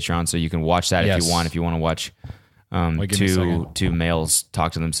up on Patreon, so you can watch that if Yes. you want. If you want to watch Wait, give me a second. two males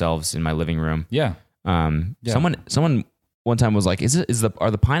talk to themselves in my living room. Yeah. Yeah. Someone one time was like,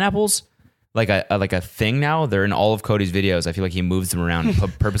 are the pineapples like a thing now? They're in all of Cody's videos. I feel like he moves them around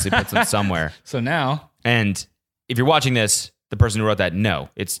and purposely puts them somewhere. So now, And if you're watching this, the person who wrote that, no,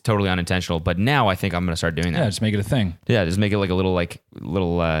 it's totally unintentional. But now I think I'm going to start doing that. yeah, just make it a thing. Yeah, just make it like a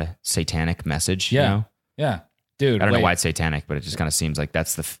little satanic message. Yeah. You know? Yeah. Dude, I don't know wait. why it's satanic, but it just kind of seems like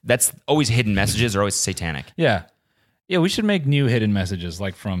that's always hidden messages are always satanic. Yeah. Yeah, we should make new hidden messages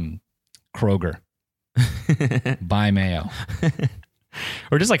like from Kroger. Buy mayo.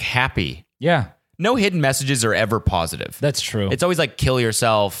 Or just like happy. Yeah, No hidden messages are ever positive. that's true. It's always like kill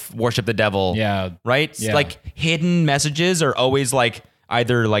yourself, worship the devil. yeah. Right? Yeah. Like hidden messages are always like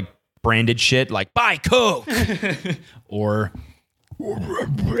either like branded shit like buy Coke. Or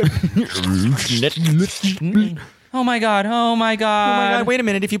oh my god, oh my god. Oh my God, wait a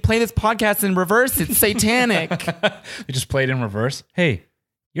minute. If you play this podcast in reverse, it's satanic. We just played in reverse. Hey,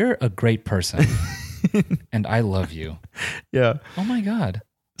 you're a great person. And I love you. Yeah. Oh my god.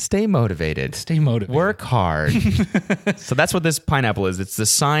 Stay motivated. Stay motivated. Work hard. So that's what this pineapple is. It's the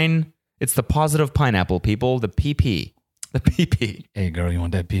sign. It's the positive pineapple, people. The PP. The PP. Hey girl, you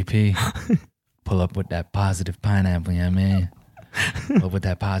want that PP? Pull up with that positive pineapple, yeah, man. Pull up with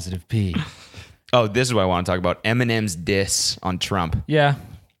that positive P. Oh, this is what I want to talk about. Eminem's diss on Trump. Yeah.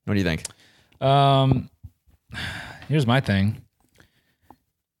 What do you think? Here's my thing.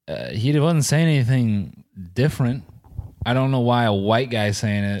 He wasn't saying anything different. I don't know why a white guy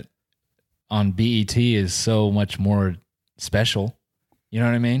saying it on BET is so much more special. You know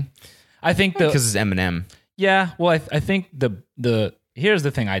what I mean? I think Because it's Eminem. yeah. Well, I think the here's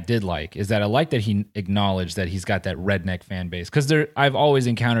the thing I did like is that I like that he acknowledged that he's got that redneck fan base because I've always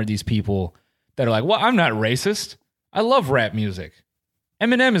encountered these people that are like, well, I'm not racist. I love rap music.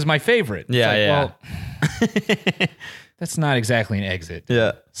 Eminem is my favorite. It's Yeah, like, well, that's not exactly an exit.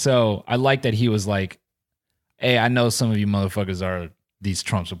 Yeah. So I like that he was like, hey, I know some of you motherfuckers are these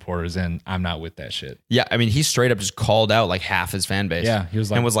Trump supporters, and I'm not with that shit. Yeah, I mean, he straight up just called out like half his fan base. Yeah, he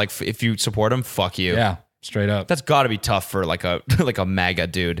was like, and was like, if you support him, fuck you. yeah, straight up. That's got to be tough for like a like a MAGA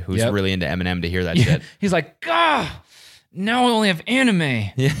dude who's Yep. really into Eminem to hear that shit. He's like, now I only have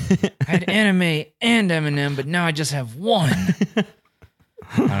anime. Yeah. I had anime and Eminem, but now I just have one.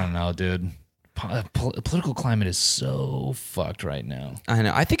 I don't know, dude. Political climate is so fucked right now. I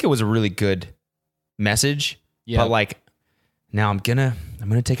know. I think it was a really good message, but like now I'm gonna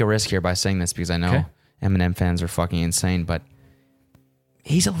take a risk here by saying this because I know Eminem fans are fucking insane, but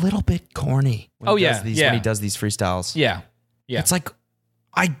he's a little bit corny. When he does these freestyles. Yeah, yeah. It's like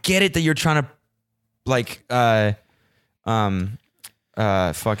I get it that you're trying to like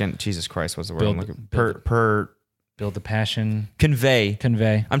fucking Jesus Christ, what's the word I'm looking build the passion. Convey.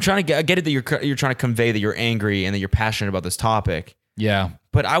 Convey. I'm trying to get it that you're trying to convey that you're angry and that you're passionate about this topic. Yeah.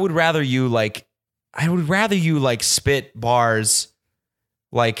 But I would rather you spit bars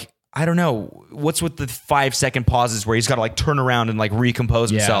like, I don't know, what's with the 5-second pauses where he's got to like turn around and like recompose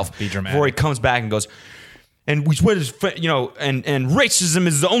himself be dramatic. before he comes back and goes, and we swear, and racism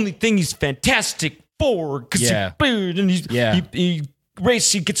is the only thing he's fantastic for because he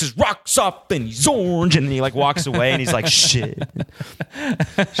race, he gets his rocks off and he's orange, and then he like walks away and he's like shit.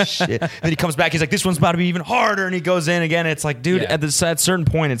 And then he comes back, he's like, this one's about to be even harder, and he goes in again. It's like, dude, at a certain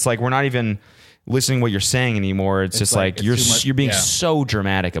point, it's like we're not even listening to what you're saying anymore. It's just like you're being so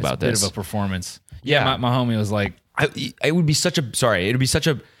dramatic about this. Bit of a performance. Yeah, my homie was like, it would be such a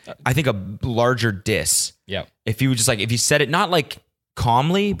I think a larger diss. Yeah. If you just like, if you said it not like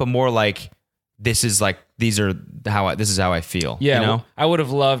calmly, but more like, this is how I feel. yeah, you know? I would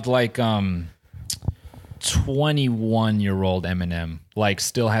have loved like 21-year-old Eminem, like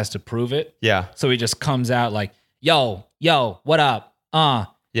still has to prove it. Yeah. So he just comes out like, yo, what up?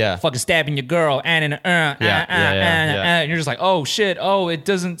 Yeah. Fucking stabbing your girl and and you're just like, oh shit, it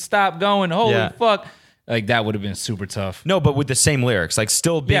doesn't stop going. Holy fuck. Like that would have been super tough. No, but with the same lyrics, like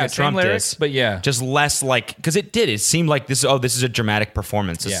still being a Trump diss, but just less like, because it seemed like this is a dramatic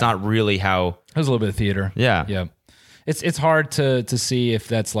performance. It's not really how. It was a little bit of theater. Yeah. It's hard to see if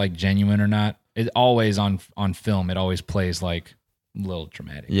that's like genuine or not. It always on film, it always plays like a little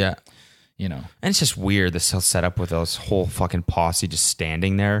dramatic. Yeah. You know. And it's just weird, this whole setup with those whole fucking posse just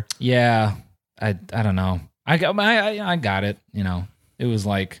standing there. Yeah. I don't know. I got it. You know, it was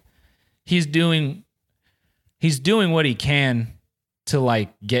like he's doing what he can to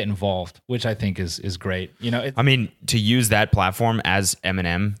like get involved, which I think is great. You know, I mean, to use that platform as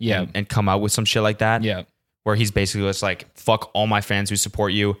Eminem and come out with some shit like that. Yeah. Where he's basically just like, fuck all my fans who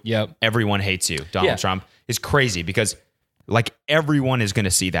support you. Yep. Everyone hates you. Donald Trump is crazy because like everyone is going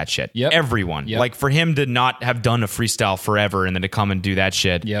to see that shit. Yep. Everyone. Yep. Like for him to not have done a freestyle forever and then to come and do that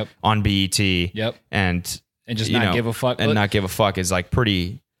shit on BET. Yep. And just not give a fuck. And not give a fuck is like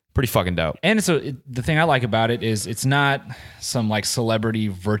pretty fucking dope. And so the thing I like about it is it's not some like celebrity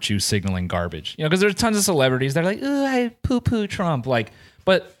virtue signaling garbage. You know, because there's tons of celebrities that are like, "Ooh, I poo-poo Trump." Like,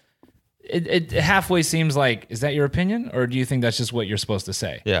 but it halfway seems like, is that your opinion? Or do you think that's just what you're supposed to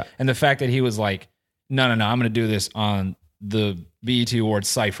say? Yeah. And the fact that he was like, no, I'm going to do this on the BET Awards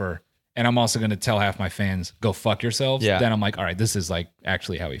Cypher, and I'm also going to tell half my fans, go fuck yourselves. Yeah. Then I'm like, all right, this is like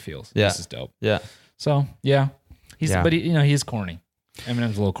actually how he feels. Yeah. This is dope. Yeah. So, but he's corny.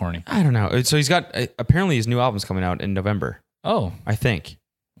 Eminem's a little corny. I don't know. So he's got, apparently his new album's coming out in November. Oh. I think.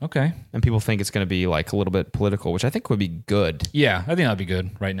 Okay. And people think it's going to be like a little bit political, which I think would be good. Yeah, I think that'd be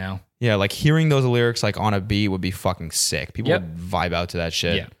good right now. Yeah, like hearing those lyrics like on a beat would be fucking sick. People would vibe out to that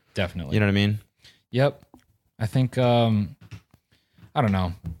shit. Yeah, definitely. You know what I mean? Yep. I think, I don't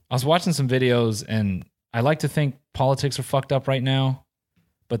know. I was watching some videos and I like to think politics are fucked up right now,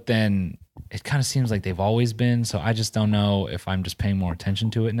 but then it kind of seems like they've always been. So I just don't know if I'm just paying more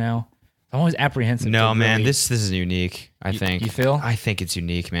attention to it now. I'm always apprehensive. No, man, this is unique, I think. You feel? I think it's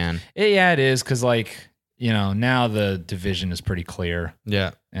unique, man. Yeah, it is. Cause like, you know, now the division is pretty clear.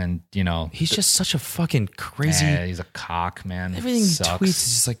 Yeah. And, you know, he's just such a fucking crazy. He's a cock, man. Everything he tweets is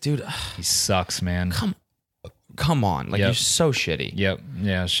just like, dude, he sucks, man. Come on. Like, you're so shitty. Yep.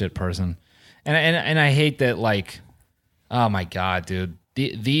 Yeah, shit person. And I hate that, like, oh my God, dude.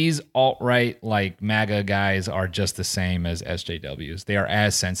 These alt-right, like, MAGA guys are just the same as SJWs. They are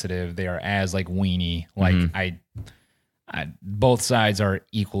as sensitive. They are as, like, weenie. Like, I both sides are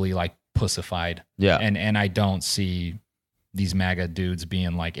equally, like, pussified. Yeah. And I don't see these MAGA dudes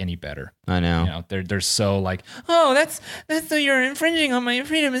being, like, any better. I know. You know, they're so, like, oh, that's so you're infringing on my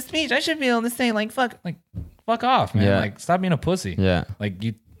freedom of speech. I should be able to say, like, fuck off, man. Yeah. Like, stop being a pussy. Yeah. Like,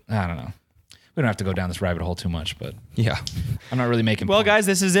 I don't know. We don't have to go down this rabbit hole too much, but Yeah. I'm not really making. Well, points. guys,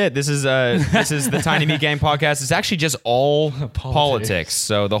 this is it. This is the Tiny Meat Gang podcast. It's actually just all politics.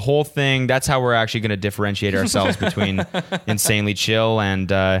 So the whole thing. That's how we're actually going to differentiate ourselves between Insanely Chill and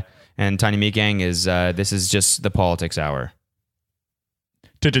Tiny Meat Gang. Is this is just the politics hour.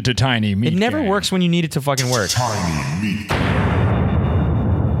 Tiny Meat It never Gang. works when you need it to fucking work. Tiny Meat.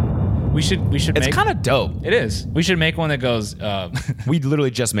 We should It's make. kind of dope. It is. We should make one that goes. We literally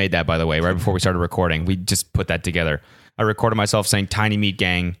just made that, by the way, right before we started recording. We just put that together. I recorded myself saying Tiny Meat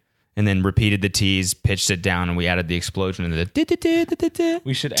Gang and then repeated the T's, pitched it down, and we added the explosion and the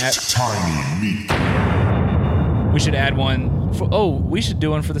we should add. Tiny Meat. We should add one. We should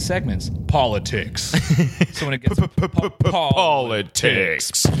do one for the segments. Politics. So when it gets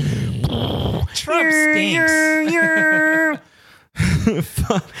politics. Trump stinks.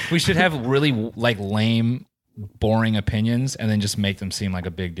 We should have really like lame, boring opinions, and then just make them seem like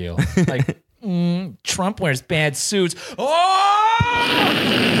a big deal. Like Trump wears bad suits.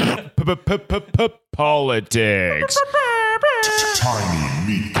 Oh! Politics. Tiny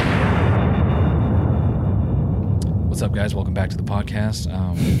Meat. What's up, guys? Welcome back to the podcast.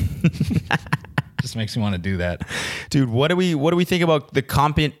 Just makes me want to do that. Dude, what do we think about the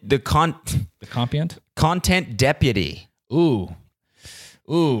The compiant? content deputy?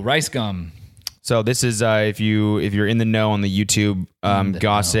 Ooh, rice gum. So this is if you're in the know on the YouTube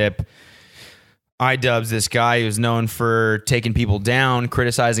gossip. iDubbbz, this guy who's known for taking people down,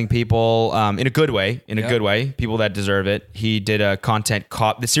 criticizing people in a good way, people that deserve it. He did a content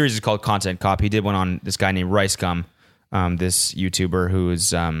cop. The series is called Content Cop. He did one on this guy named Rice Gum, this YouTuber who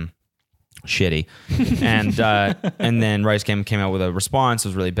is shitty, and then Rice Gum came out with a response. It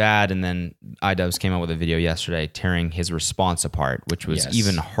was really bad, and then iDubbbz came out with a video yesterday tearing his response apart, which was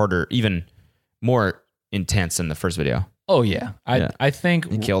even harder, even more intense than the first video. Oh yeah, I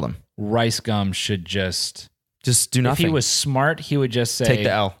think He killed him. Rice Gum should just do nothing. If he was smart, he would just say, Take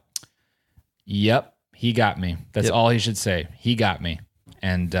the L. Yep, he got me. That's all he should say. He got me,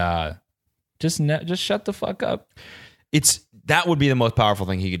 and just shut the fuck up. That would be the most powerful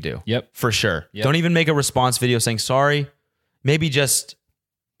thing he could do. Yep, for sure. Yep. Don't even make a response video saying sorry. Maybe just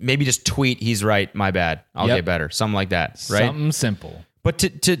tweet, he's right, my bad, I'll get better, something like that. Right? Something simple. But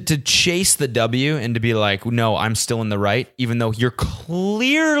to chase the W and to be like, no, I'm still in the right, even though you're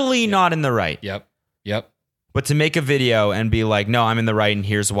clearly not in the right. Yep. But to make a video and be like, no, I'm in the right, and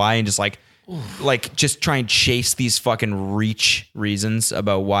here's why, and just just try and chase these fucking reach reasons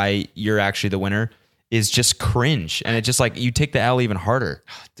about why you're actually the winner is just cringe. And it's just like, you take the L even harder.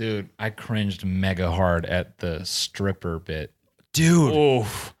 Dude, I cringed mega hard at the stripper bit. Dude,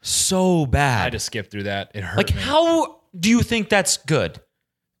 so bad. I had to skip through that. It hurt Like, me. how do you think that's good?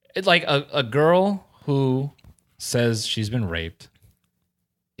 It's like a girl who says she's been raped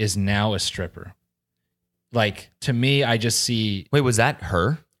is now a stripper. Like, to me, I just see... Wait, was that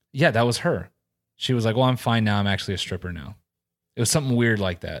her? Yeah, that was her. She was like, well, I'm fine now. I'm actually a stripper now. It was something weird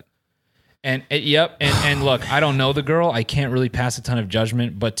like that. And and look, I don't know the girl. I can't really pass a ton of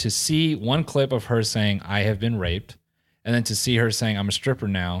judgment, but to see one clip of her saying, I have been raped, and then to see her saying, I'm a stripper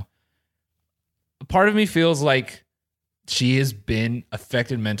now, part of me feels like she has been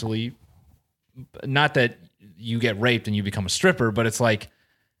affected mentally. Not that you get raped and you become a stripper, but it's like,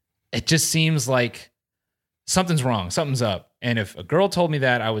 it just seems like something's wrong, something's up. And if a girl told me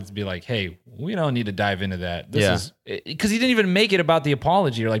that, I would be like, hey, we don't need to dive into that. This is because he didn't even make it about the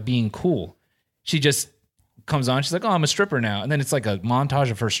apology or like being cool. She just comes on. She's like, oh, I'm a stripper now. And then it's like a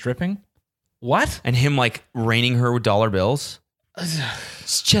montage of her stripping. What? And him like raining her with dollar bills.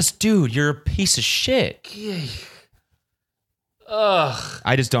 It's just, dude, you're a piece of shit. Ugh.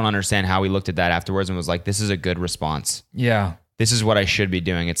 I just don't understand how he looked at that afterwards and was like, this is a good response. Yeah. This is what I should be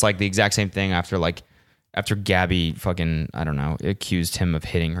doing. It's like the exact same thing after Gabby fucking, I don't know, accused him of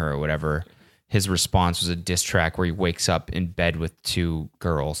hitting her or whatever. His response was a diss track where he wakes up in bed with two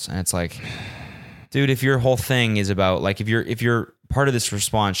girls. And it's like, dude, if your whole thing is about, like, if you're part of this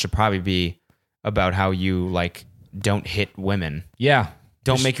response should probably be about how you, like, don't hit women. Yeah.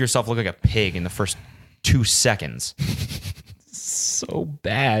 Don't make yourself look like a pig in the first 2 seconds. So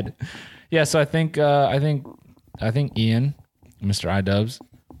bad. Yeah, so I think Ian, Mr. iDubbbz,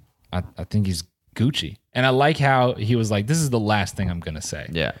 I think he's Gucci. And I like how he was like, this is the last thing I'm going to say.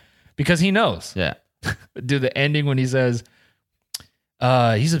 Yeah. Because he knows. Yeah. Dude, the ending when he says,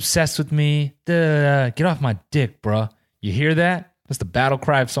 he's obsessed with me. Get off my dick, bro. You hear that? That's the battle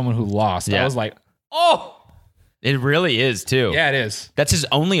cry of someone who lost. Yeah. I was like, oh. It really is, too. Yeah, it is. That's his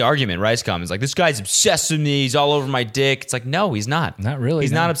only argument, Rice Gum. Is like, this guy's obsessed with me. He's all over my dick. It's like, no, he's not. Not really.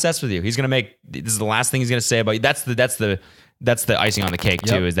 He's no. not obsessed with you. He's going to make, this is the last thing he's going to say about you. That's the that's the icing on the cake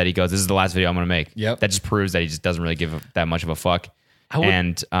too. Yep. Is that he goes, "This is the last video I'm going to make." Yep. That just proves that he just doesn't really give that much of a fuck.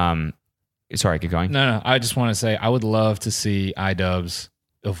 And sorry, keep going. No. I just want to say I would love to see iDubbbz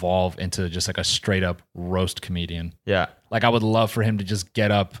evolve into just like a straight up roast comedian. Yeah. Like I would love for him to just get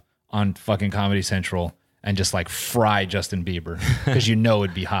up on fucking Comedy Central and just like fry Justin Bieber because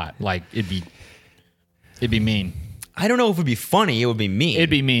it'd be hot. Like it'd be mean. I don't know if it'd be funny. It would be mean. It'd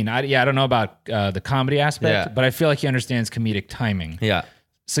be mean. I don't know about the comedy aspect, but I feel like he understands comedic timing. Yeah.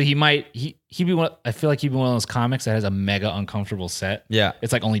 So he'd be one. I feel like he'd be one of those comics that has a mega uncomfortable set. Yeah.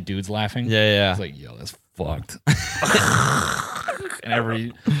 It's like only dudes laughing. Yeah. It's like, yo, that's fucked.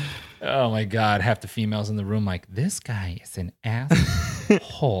 And oh my God, half the females in the room like, this guy is an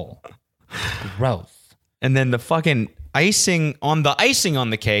asshole. Gross. And then the fucking icing on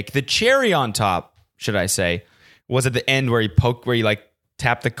the cake, the cherry on top, should I say, was at the end where he like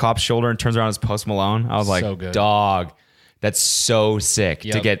tapped the cop's shoulder and turns around as Post Malone. I was like, So good. dog, that's so sick to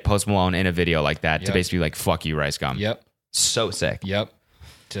Yep. get Post Malone in a video like that to Yep. basically like, fuck you, Rice Gum. Yep. So sick. Yep.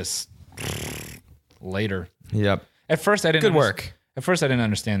 Just later. Yep. At first, I didn't. Good work. At first, I didn't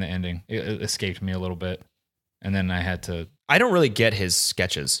understand the ending. It escaped me a little bit, and then I had to. I don't really get his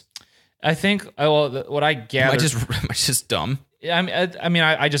sketches. I think. What I gathered. Am I just dumb?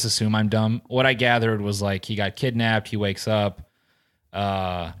 I just assume I'm dumb. What I gathered was like he got kidnapped. He wakes up.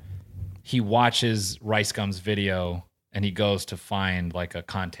 He watches Rice Gum's video, and he goes to find like a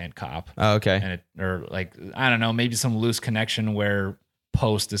content cop. Oh, okay. And or like I don't know, maybe some loose connection where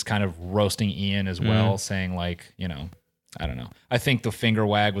Post is kind of roasting Ian as well, saying like, I don't know. I think the finger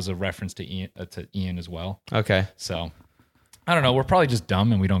wag was a reference to Ian as well. Okay. So I don't know. We're probably just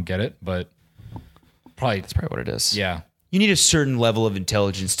dumb and we don't get it, but That's probably what it is. yeah. You need a certain level of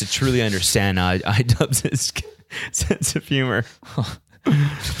intelligence to truly understand iDubbbz's sense of humor.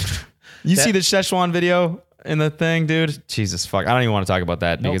 You see the Szechuan video in the thing, dude? Jesus fuck. I don't even want to talk about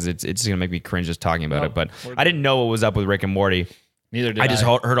that because it's just going to make me cringe just talking about it. But I didn't know what was up with Rick and Morty. Neither did I just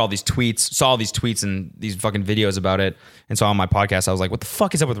heard all these tweets, saw all these tweets and these fucking videos about it. And so on my podcast, I was like, what the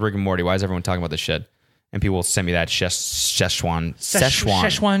fuck is up with Rick and Morty? Why is everyone talking about this shit? And people sent me that Szechuan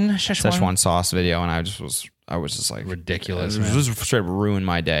sauce video. And I was just like, ridiculous, It man. just straight ruined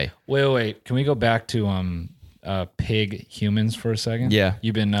my day. Wait. Can we go back to pig humans for a second? Yeah.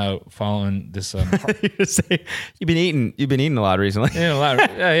 You've been following this. You've been eating a lot recently.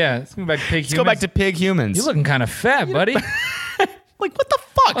 Yeah. Let's go back to pig humans. Let's go back to pig humans. You're looking kind of fat, buddy. Like, what the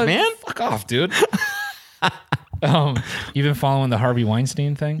fuck, man? Fuck off, dude. You've been following the Harvey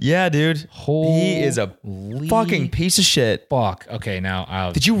Weinstein thing? Yeah, dude. He is a fucking piece of shit. Fuck. Okay,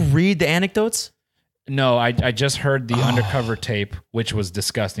 now Did you read the anecdotes? No, I just heard the undercover tape, which was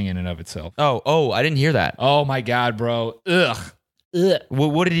disgusting in and of itself. Oh, I didn't hear that. Oh my God, bro. Ugh.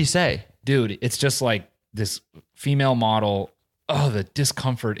 What did he say? Dude, it's just like this female model. Oh, the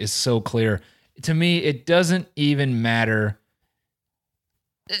discomfort is so clear. To me, it doesn't even matter.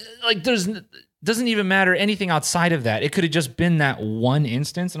 Like, doesn't even matter anything outside of that. It could have just been that one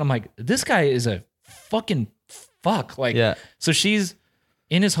instance. And I'm like, this guy is a fucking fuck. Like, Yeah. So she's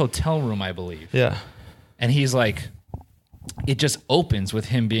in his hotel room, I believe. Yeah. And he's like, it just opens with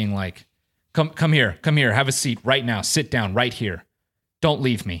him being like, come here, have a seat right now. Sit down right here. Don't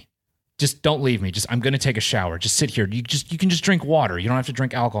leave me. Just don't leave me. I'm going to take a shower. Just sit here. You can just drink water. You don't have to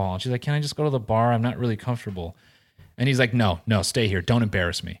drink alcohol. And she's like, can I just go to the bar? I'm not really comfortable. And he's like, no, stay here. Don't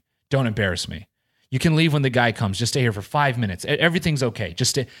embarrass me. Don't embarrass me. You can leave when the guy comes. Just stay here for 5 minutes. Everything's okay.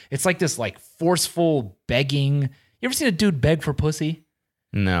 Just stay. It's like this like forceful begging. You ever seen a dude beg for pussy?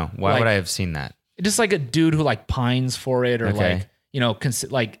 No. Why would I have seen that? Just like a dude who like pines for it, or Okay.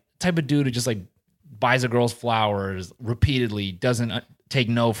 like, like type of dude who just like buys a girl's flowers repeatedly, doesn't take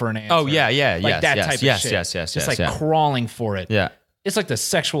no for an answer. Oh, yeah. Like Yes, that yes, type of yes, shit. yes, Just yes, like yeah. crawling for it. Yeah. It's like the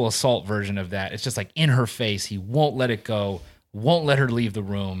sexual assault version of that. It's just like in her face. He won't let it go. Won't let her leave the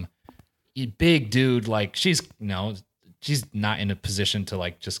room. Big dude, like she's not in a position to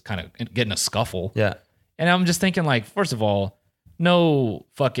like just kind of get in a scuffle. Yeah. And I'm just thinking like, first of all, no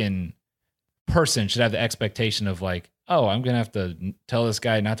fucking person should have the expectation of like, oh, I'm going to have to tell this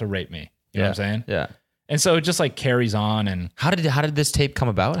guy not to rape me. You know what I'm saying? Yeah. And so it just like carries on. And How did this tape come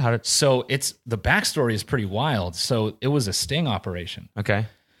about? so the backstory is pretty wild. So it was a sting operation. Okay.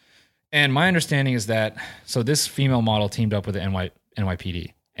 And my understanding is that, so this female model teamed up with the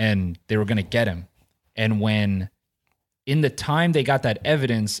NYPD and they were going to get him. And when, in the time they got that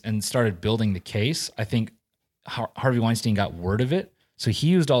evidence and started building the case, I think Harvey Weinstein got word of it. So he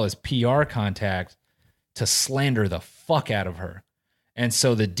used all his PR contact to slander the fuck out of her. And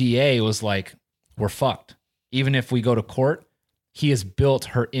so the DA was like, we're fucked. Even if we go to court, he has built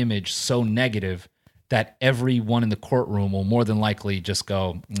her image so negative that everyone in the courtroom will more than likely just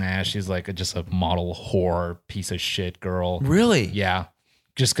go, nah, she's like just a model whore, piece of shit girl. Really? Yeah.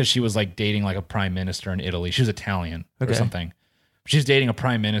 Just because she was like dating like a prime minister in Italy. She was Italian or something. She's dating a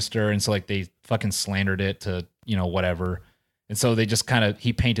prime minister. And so like they fucking slandered it to, whatever. And so they just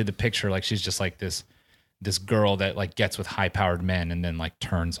he painted the picture like she's just like this girl that like gets with high powered men and then like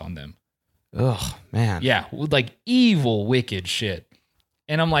turns on them. Ugh, man. Yeah. With like evil, wicked shit.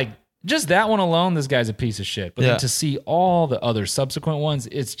 And I'm like, just that one alone, this guy's a piece of shit. But then to see all the other subsequent ones,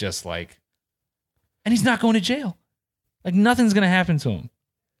 it's just like, and he's not going to jail. Like nothing's going to happen to him.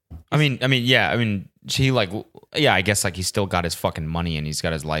 I mean, she like, I guess like he's still got his fucking money and he's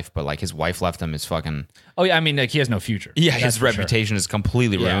got his life, but like his wife left him his fucking. Oh yeah, I mean, like he has no future. Yeah, his reputation is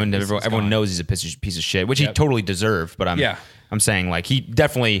completely ruined. Everyone knows he's a piece of shit, which he totally deserved. But I'm saying like he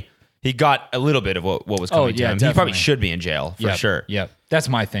got a little bit of what was coming to him. Definitely. He probably should be in jail for sure. Yeah, that's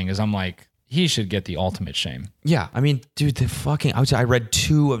my thing. Is I'm like he should get the ultimate shame. Yeah, I mean, dude, I read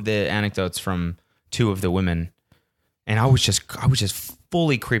 2 of the anecdotes from 2 of the women, and I was just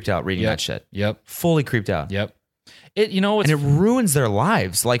fully creeped out reading that shit. Yep, fully creeped out. Yep. And it ruins their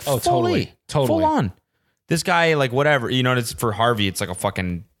lives. Like totally, full on. This guy, like whatever, it's for Harvey. It's like a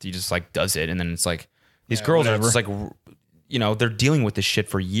fucking he just like does it, and then it's like these girls are just like. They're dealing with this shit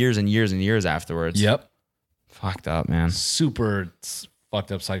for years and years and years afterwards. Yep. Fucked up, man. Super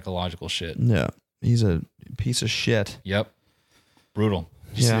fucked up psychological shit. Yeah. He's a piece of shit. Yep. Brutal.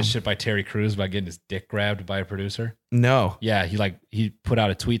 Did you see this shit by Terry Crews about getting his dick grabbed by a producer? No. Yeah. He put out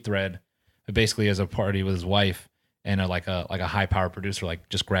a tweet thread basically as a party with his wife and a high power producer like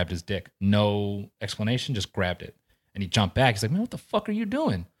just grabbed his dick. No explanation, just grabbed it. And he jumped back. He's like, man, what the fuck are you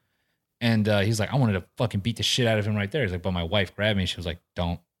doing? And he's like, I wanted to fucking beat the shit out of him right there. He's like, but my wife grabbed me. She was like,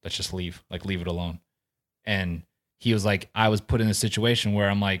 don't. Let's just leave. Like, leave it alone. And he was like, I was put in a situation where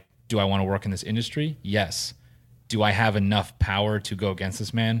I'm like, do I want to work in this industry? Yes. Do I have enough power to go against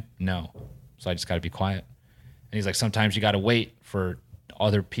this man? No. So I just got to be quiet. And he's like, sometimes you got to wait for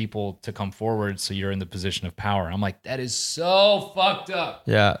other people to come forward so you're in the position of power. I'm like, that is so fucked up.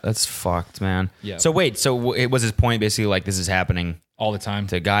 Yeah, that's fucked, man. Yeah. So wait, it was his point basically like this is happening all the time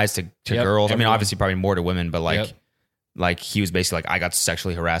to guys, to girls. Everyone. I mean, obviously probably more to women, but like he was basically like, I got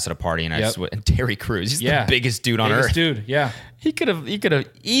sexually harassed at a party and and Terry Crews, he's the biggest dude on earth. Dude, yeah. He could have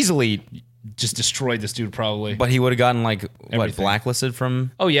easily just destroyed this dude probably. But he would have gotten like blacklisted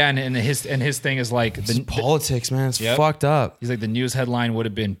from. Oh yeah, and his thing is like politics, man. It's fucked up. He's like the news headline would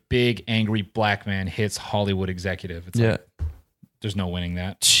have been big angry black man hits Hollywood executive. It's like, there's no winning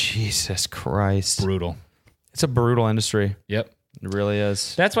that. Jesus Christ. Brutal. It's a brutal industry. Yep. It really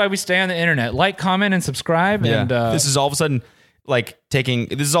is. That's why we stay on the internet. Like, comment, and subscribe. Yeah. And this is all of a sudden like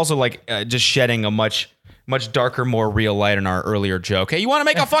this is also like just shedding a much darker, more real light on our earlier joke. Hey, you want to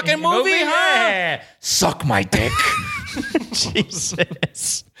make a fucking movie? Huh? Yeah. Suck my dick.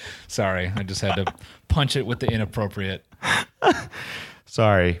 Jesus. Sorry, I just had to punch it with the inappropriate.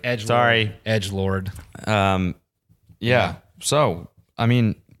 Sorry. Edgelord. Yeah. So, I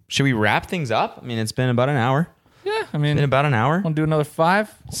mean, should we wrap things up? I mean, it's been about an hour. Yeah, I mean, in about an hour. Want to do another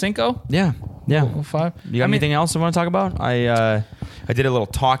 5? Cinco? Yeah. Cool, 5. You got anything else you want to talk about? I did a little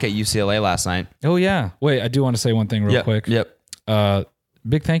talk at UCLA last night. Oh yeah. Wait, I do want to say one thing real quick. Yep.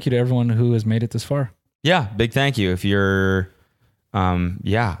 Big thank you to everyone who has made it this far. Yeah, big thank you. If you're, I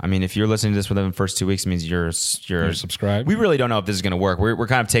mean, if you're listening to this within the first 2 weeks, it means you're subscribed. We really don't know if this is going to work. We're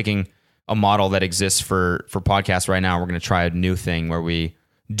kind of taking a model that exists for podcasts right now. We're going to try a new thing where we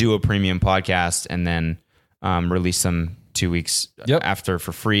do a premium podcast and then release them 2 weeks after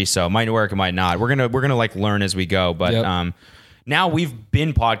for free. So it might work, it might not. We're gonna like learn as we go. But now we've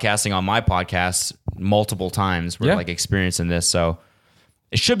been podcasting on my podcast multiple times. We're like experiencing this, so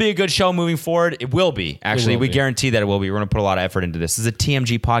it should be a good show moving forward. It will be. Actually, we guarantee that it will be. We're gonna put a lot of effort into this. This is a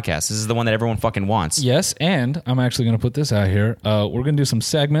TMG podcast. This is the one that everyone fucking wants. Yes, and I'm actually gonna put this out here. We're gonna do some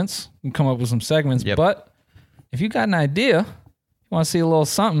segments. We can come up with some segments. But if you got an idea, you want to see a little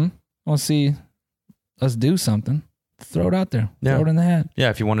something, want to see us do something, throw it out there. Throw it in the hat. Yeah,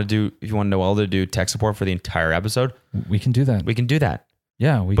 if you want Noel to do tech support for the entire episode, we can do that. We can do that.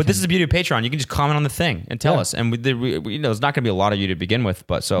 Yeah, but this is the beauty of Patreon. You can just comment on the thing and tell us. And we there's not going to be a lot of you to begin with,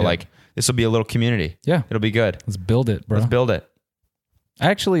 but like this will be a little community. Yeah, it'll be good. Let's build it, bro. Let's build it.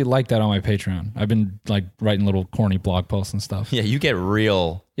 I actually like that on my Patreon. I've been like writing little corny blog posts and stuff. Yeah, you get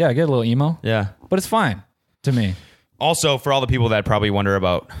real. Yeah, I get a little emo. Yeah, but it's fine to me. Also, for all the people that probably wonder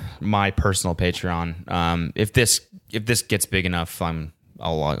about my personal Patreon, if this gets big enough,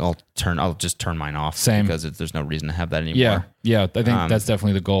 I'll just turn mine off. Same, because there's no reason to have that anymore. Yeah. I think that's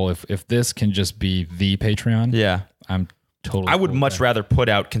definitely the goal. If this can just be the Patreon, yeah, I'm totally. I would much rather put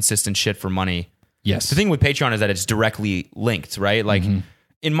out consistent shit for money Yes. The thing with Patreon is that it's directly linked, right? Like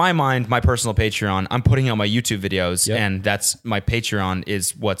in my mind, my personal Patreon, I'm putting out my YouTube videos and that's my Patreon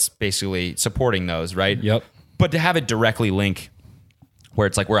is what's basically supporting those, right? Yep. But to have it directly link where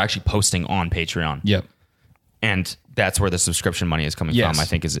it's like we're actually posting on Patreon. Yep. And that's where the subscription money is coming from, I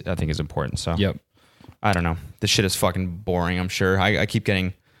think is important. So Yep. I don't know. This shit is fucking boring, I'm sure. I keep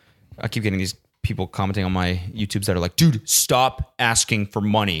getting these people commenting on my YouTubes that are like, dude, stop asking for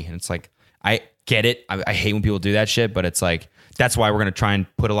money. And it's like, I get it. I hate when people do that shit, but it's like, that's why we're going to try and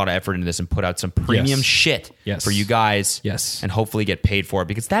put a lot of effort into this and put out some premium shit for you guys. Yes. And hopefully get paid for it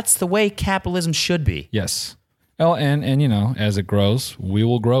because that's the way capitalism should be. Yes. Well, and you know, as it grows, we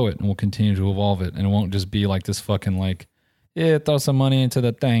will grow it and we'll continue to evolve it. And it won't just be like this fucking like, yeah, throw some money into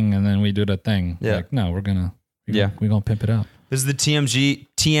the thing and then we do the thing. Yeah. Like, no, we're gonna pimp it out. This is the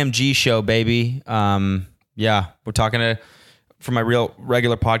TMG show, baby. We're talking for my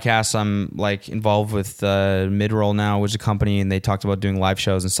regular podcast. I'm like involved with Midroll now, which is a company, and they talked about doing live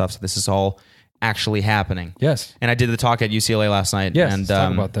shows and stuff. So this is all actually happening. Yes. And I did the talk at UCLA last night. Yes. And Let's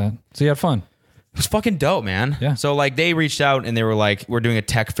talk about that. So you had fun. It was fucking dope, man. Yeah. So like they reached out and they were like, "We're doing a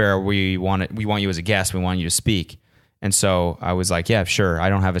tech fair. We want you as a guest. We want you to speak." And so I was like, yeah, sure. I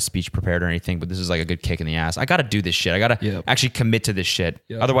don't have a speech prepared or anything, but this is like a good kick in the ass. I got to do this shit. I got to actually commit to this shit.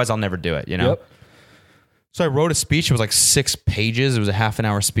 Yep. Otherwise, I'll never do it, you know? Yep. So I wrote a speech. It was like 6 pages. It was a half an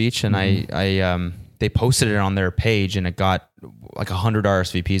hour speech. And they posted it on their page and it got like 100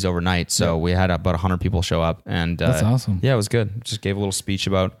 RSVPs overnight. So we had about 100 people show up. And that's awesome. Yeah, it was good. Just gave a little speech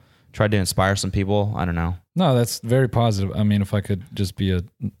tried to inspire some people. I don't know. No, that's very positive. I mean, if I could just be a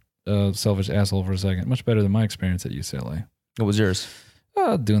selfish asshole for a second, much better than my experience at UCLA. What was yours?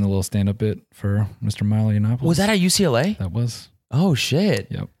 Doing the little stand-up bit for Mr. Milo Yiannopoulos. Was that at UCLA? That was. Oh shit.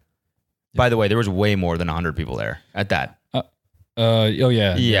 Yep. By the way, there was way more than 100 people there at that.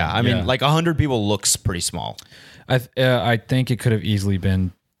 Yeah. I mean, like 100 people looks pretty small. I think it could have easily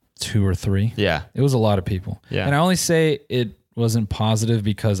been 2 or 3. Yeah. It was a lot of people. Yeah. And I only say it wasn't positive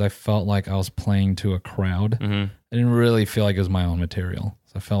because I felt like I was playing to a crowd. I didn't really feel like it was my own material.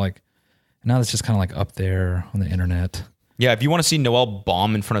 So I felt like now it's just kind of like up there on the internet. Yeah, if you want to see Noel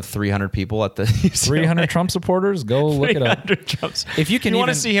bomb in front of 300 people at the 300 Trump supporers, go look it up. Trumps. If you can, want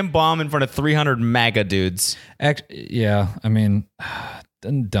to see him bomb in front of 300 MAGA dudes. Yeah, I mean,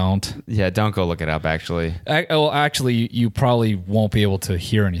 then don't. Yeah, don't go look it up. Actually, actually, you probably won't be able to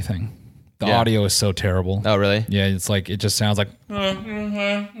hear anything. The audio is so terrible. Oh, really? Yeah, it's like it just sounds like. You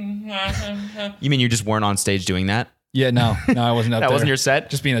mean you just weren't on stage doing that? Yeah, no, I wasn't up That there. wasn't your set?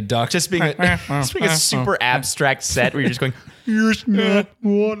 Just being a duck. Just being a super abstract set where you're just going, "Here's not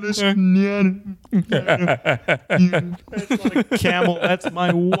one is That's not a camel, that's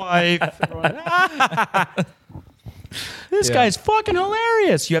my wife." This guy's fucking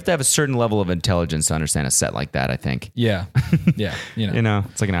hilarious. You have to have a certain level of intelligence to understand a set like that, I think. Yeah. You know,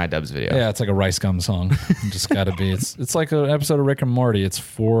 it's like an iDubbbz video. Yeah, it's like a Rice Gum song. You just got to be. It's like an episode of Rick and Morty. It's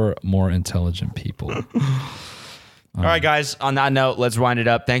for more intelligent people. All right, guys, on that note, let's wind it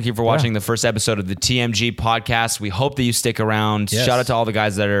up. Thank you for watching the first episode of the TMG podcast. We hope that you stick around. Yes. Shout out to all the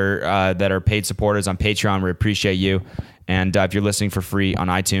guys that are paid supporters on Patreon. We appreciate you. And if you're listening for free on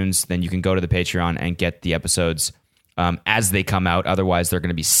iTunes, then you can go to the Patreon and get the episodes as they come out. Otherwise, they're going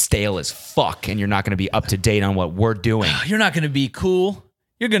to be stale as fuck, and you're not going to be up to date on what we're doing. You're not going to be cool.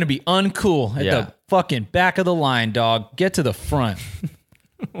 You're going to be uncool at the fucking back of the line, dog. Get to the front.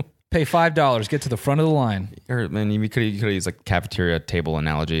 Pay $5. Get to the front of the line. Or, man, you could use like cafeteria table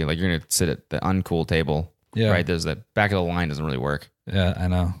analogy. Like you're going to sit at the uncool table. Yeah. Right? There's the back of the line doesn't really work. Yeah, I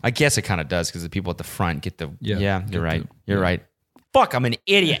know. I guess it kind of does because the people at the front get the... Yeah, you're right. You're right. Fuck, I'm an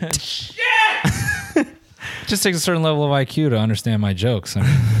idiot. It just takes a certain level of IQ to understand my jokes. I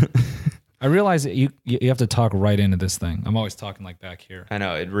mean, I realize that you have to talk right into this thing. I'm always talking like back here. I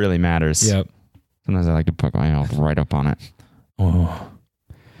know. It really matters. Yep. Sometimes I like to put my mouth right up on it. Oh,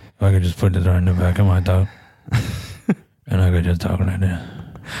 if I could just put it right in the back of my throat and I could just talk like that.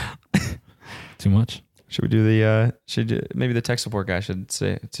 Too much? Should we do the maybe the tech support guy should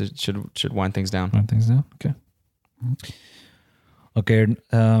should wind things down. Wind things down? Okay. Okay,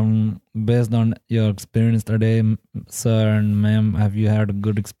 based on your experience today, sir and ma'am, have you had a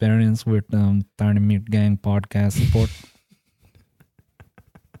good experience with Tiny Meat Gang podcast support?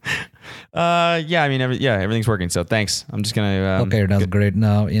 Yeah, I mean, everything's working. So thanks. I'm just gonna. Okay, that's great.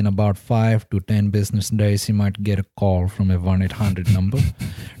 Now, in about 5 to 10 business days, you might get a call from a 1-800 number.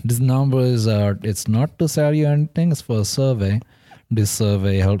 This number is it's not to sell you anything. It's for a survey. This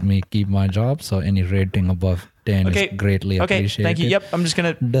survey helped me keep my job. So any rating above 10 Okay. is greatly Okay. appreciated. Thank you. Yep. I'm just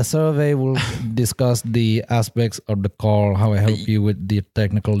gonna. The survey will discuss the aspects of the call, how I help you with the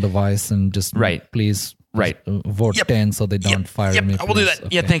technical device, and just Right. please Right. vote 10 so they don't fire Yep. me. We'll do please.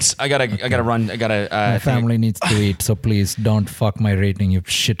 that. Yeah. Okay. Thanks. I gotta run. I gotta. My family needs to eat, so please don't fuck my rating, you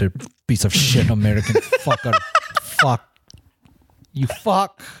shitter piece of shit American fucker. Fuck. You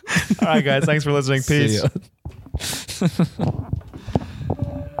fuck. All right, guys. Thanks for listening. See Peace. ya.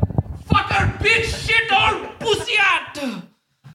 Fucker, bitch,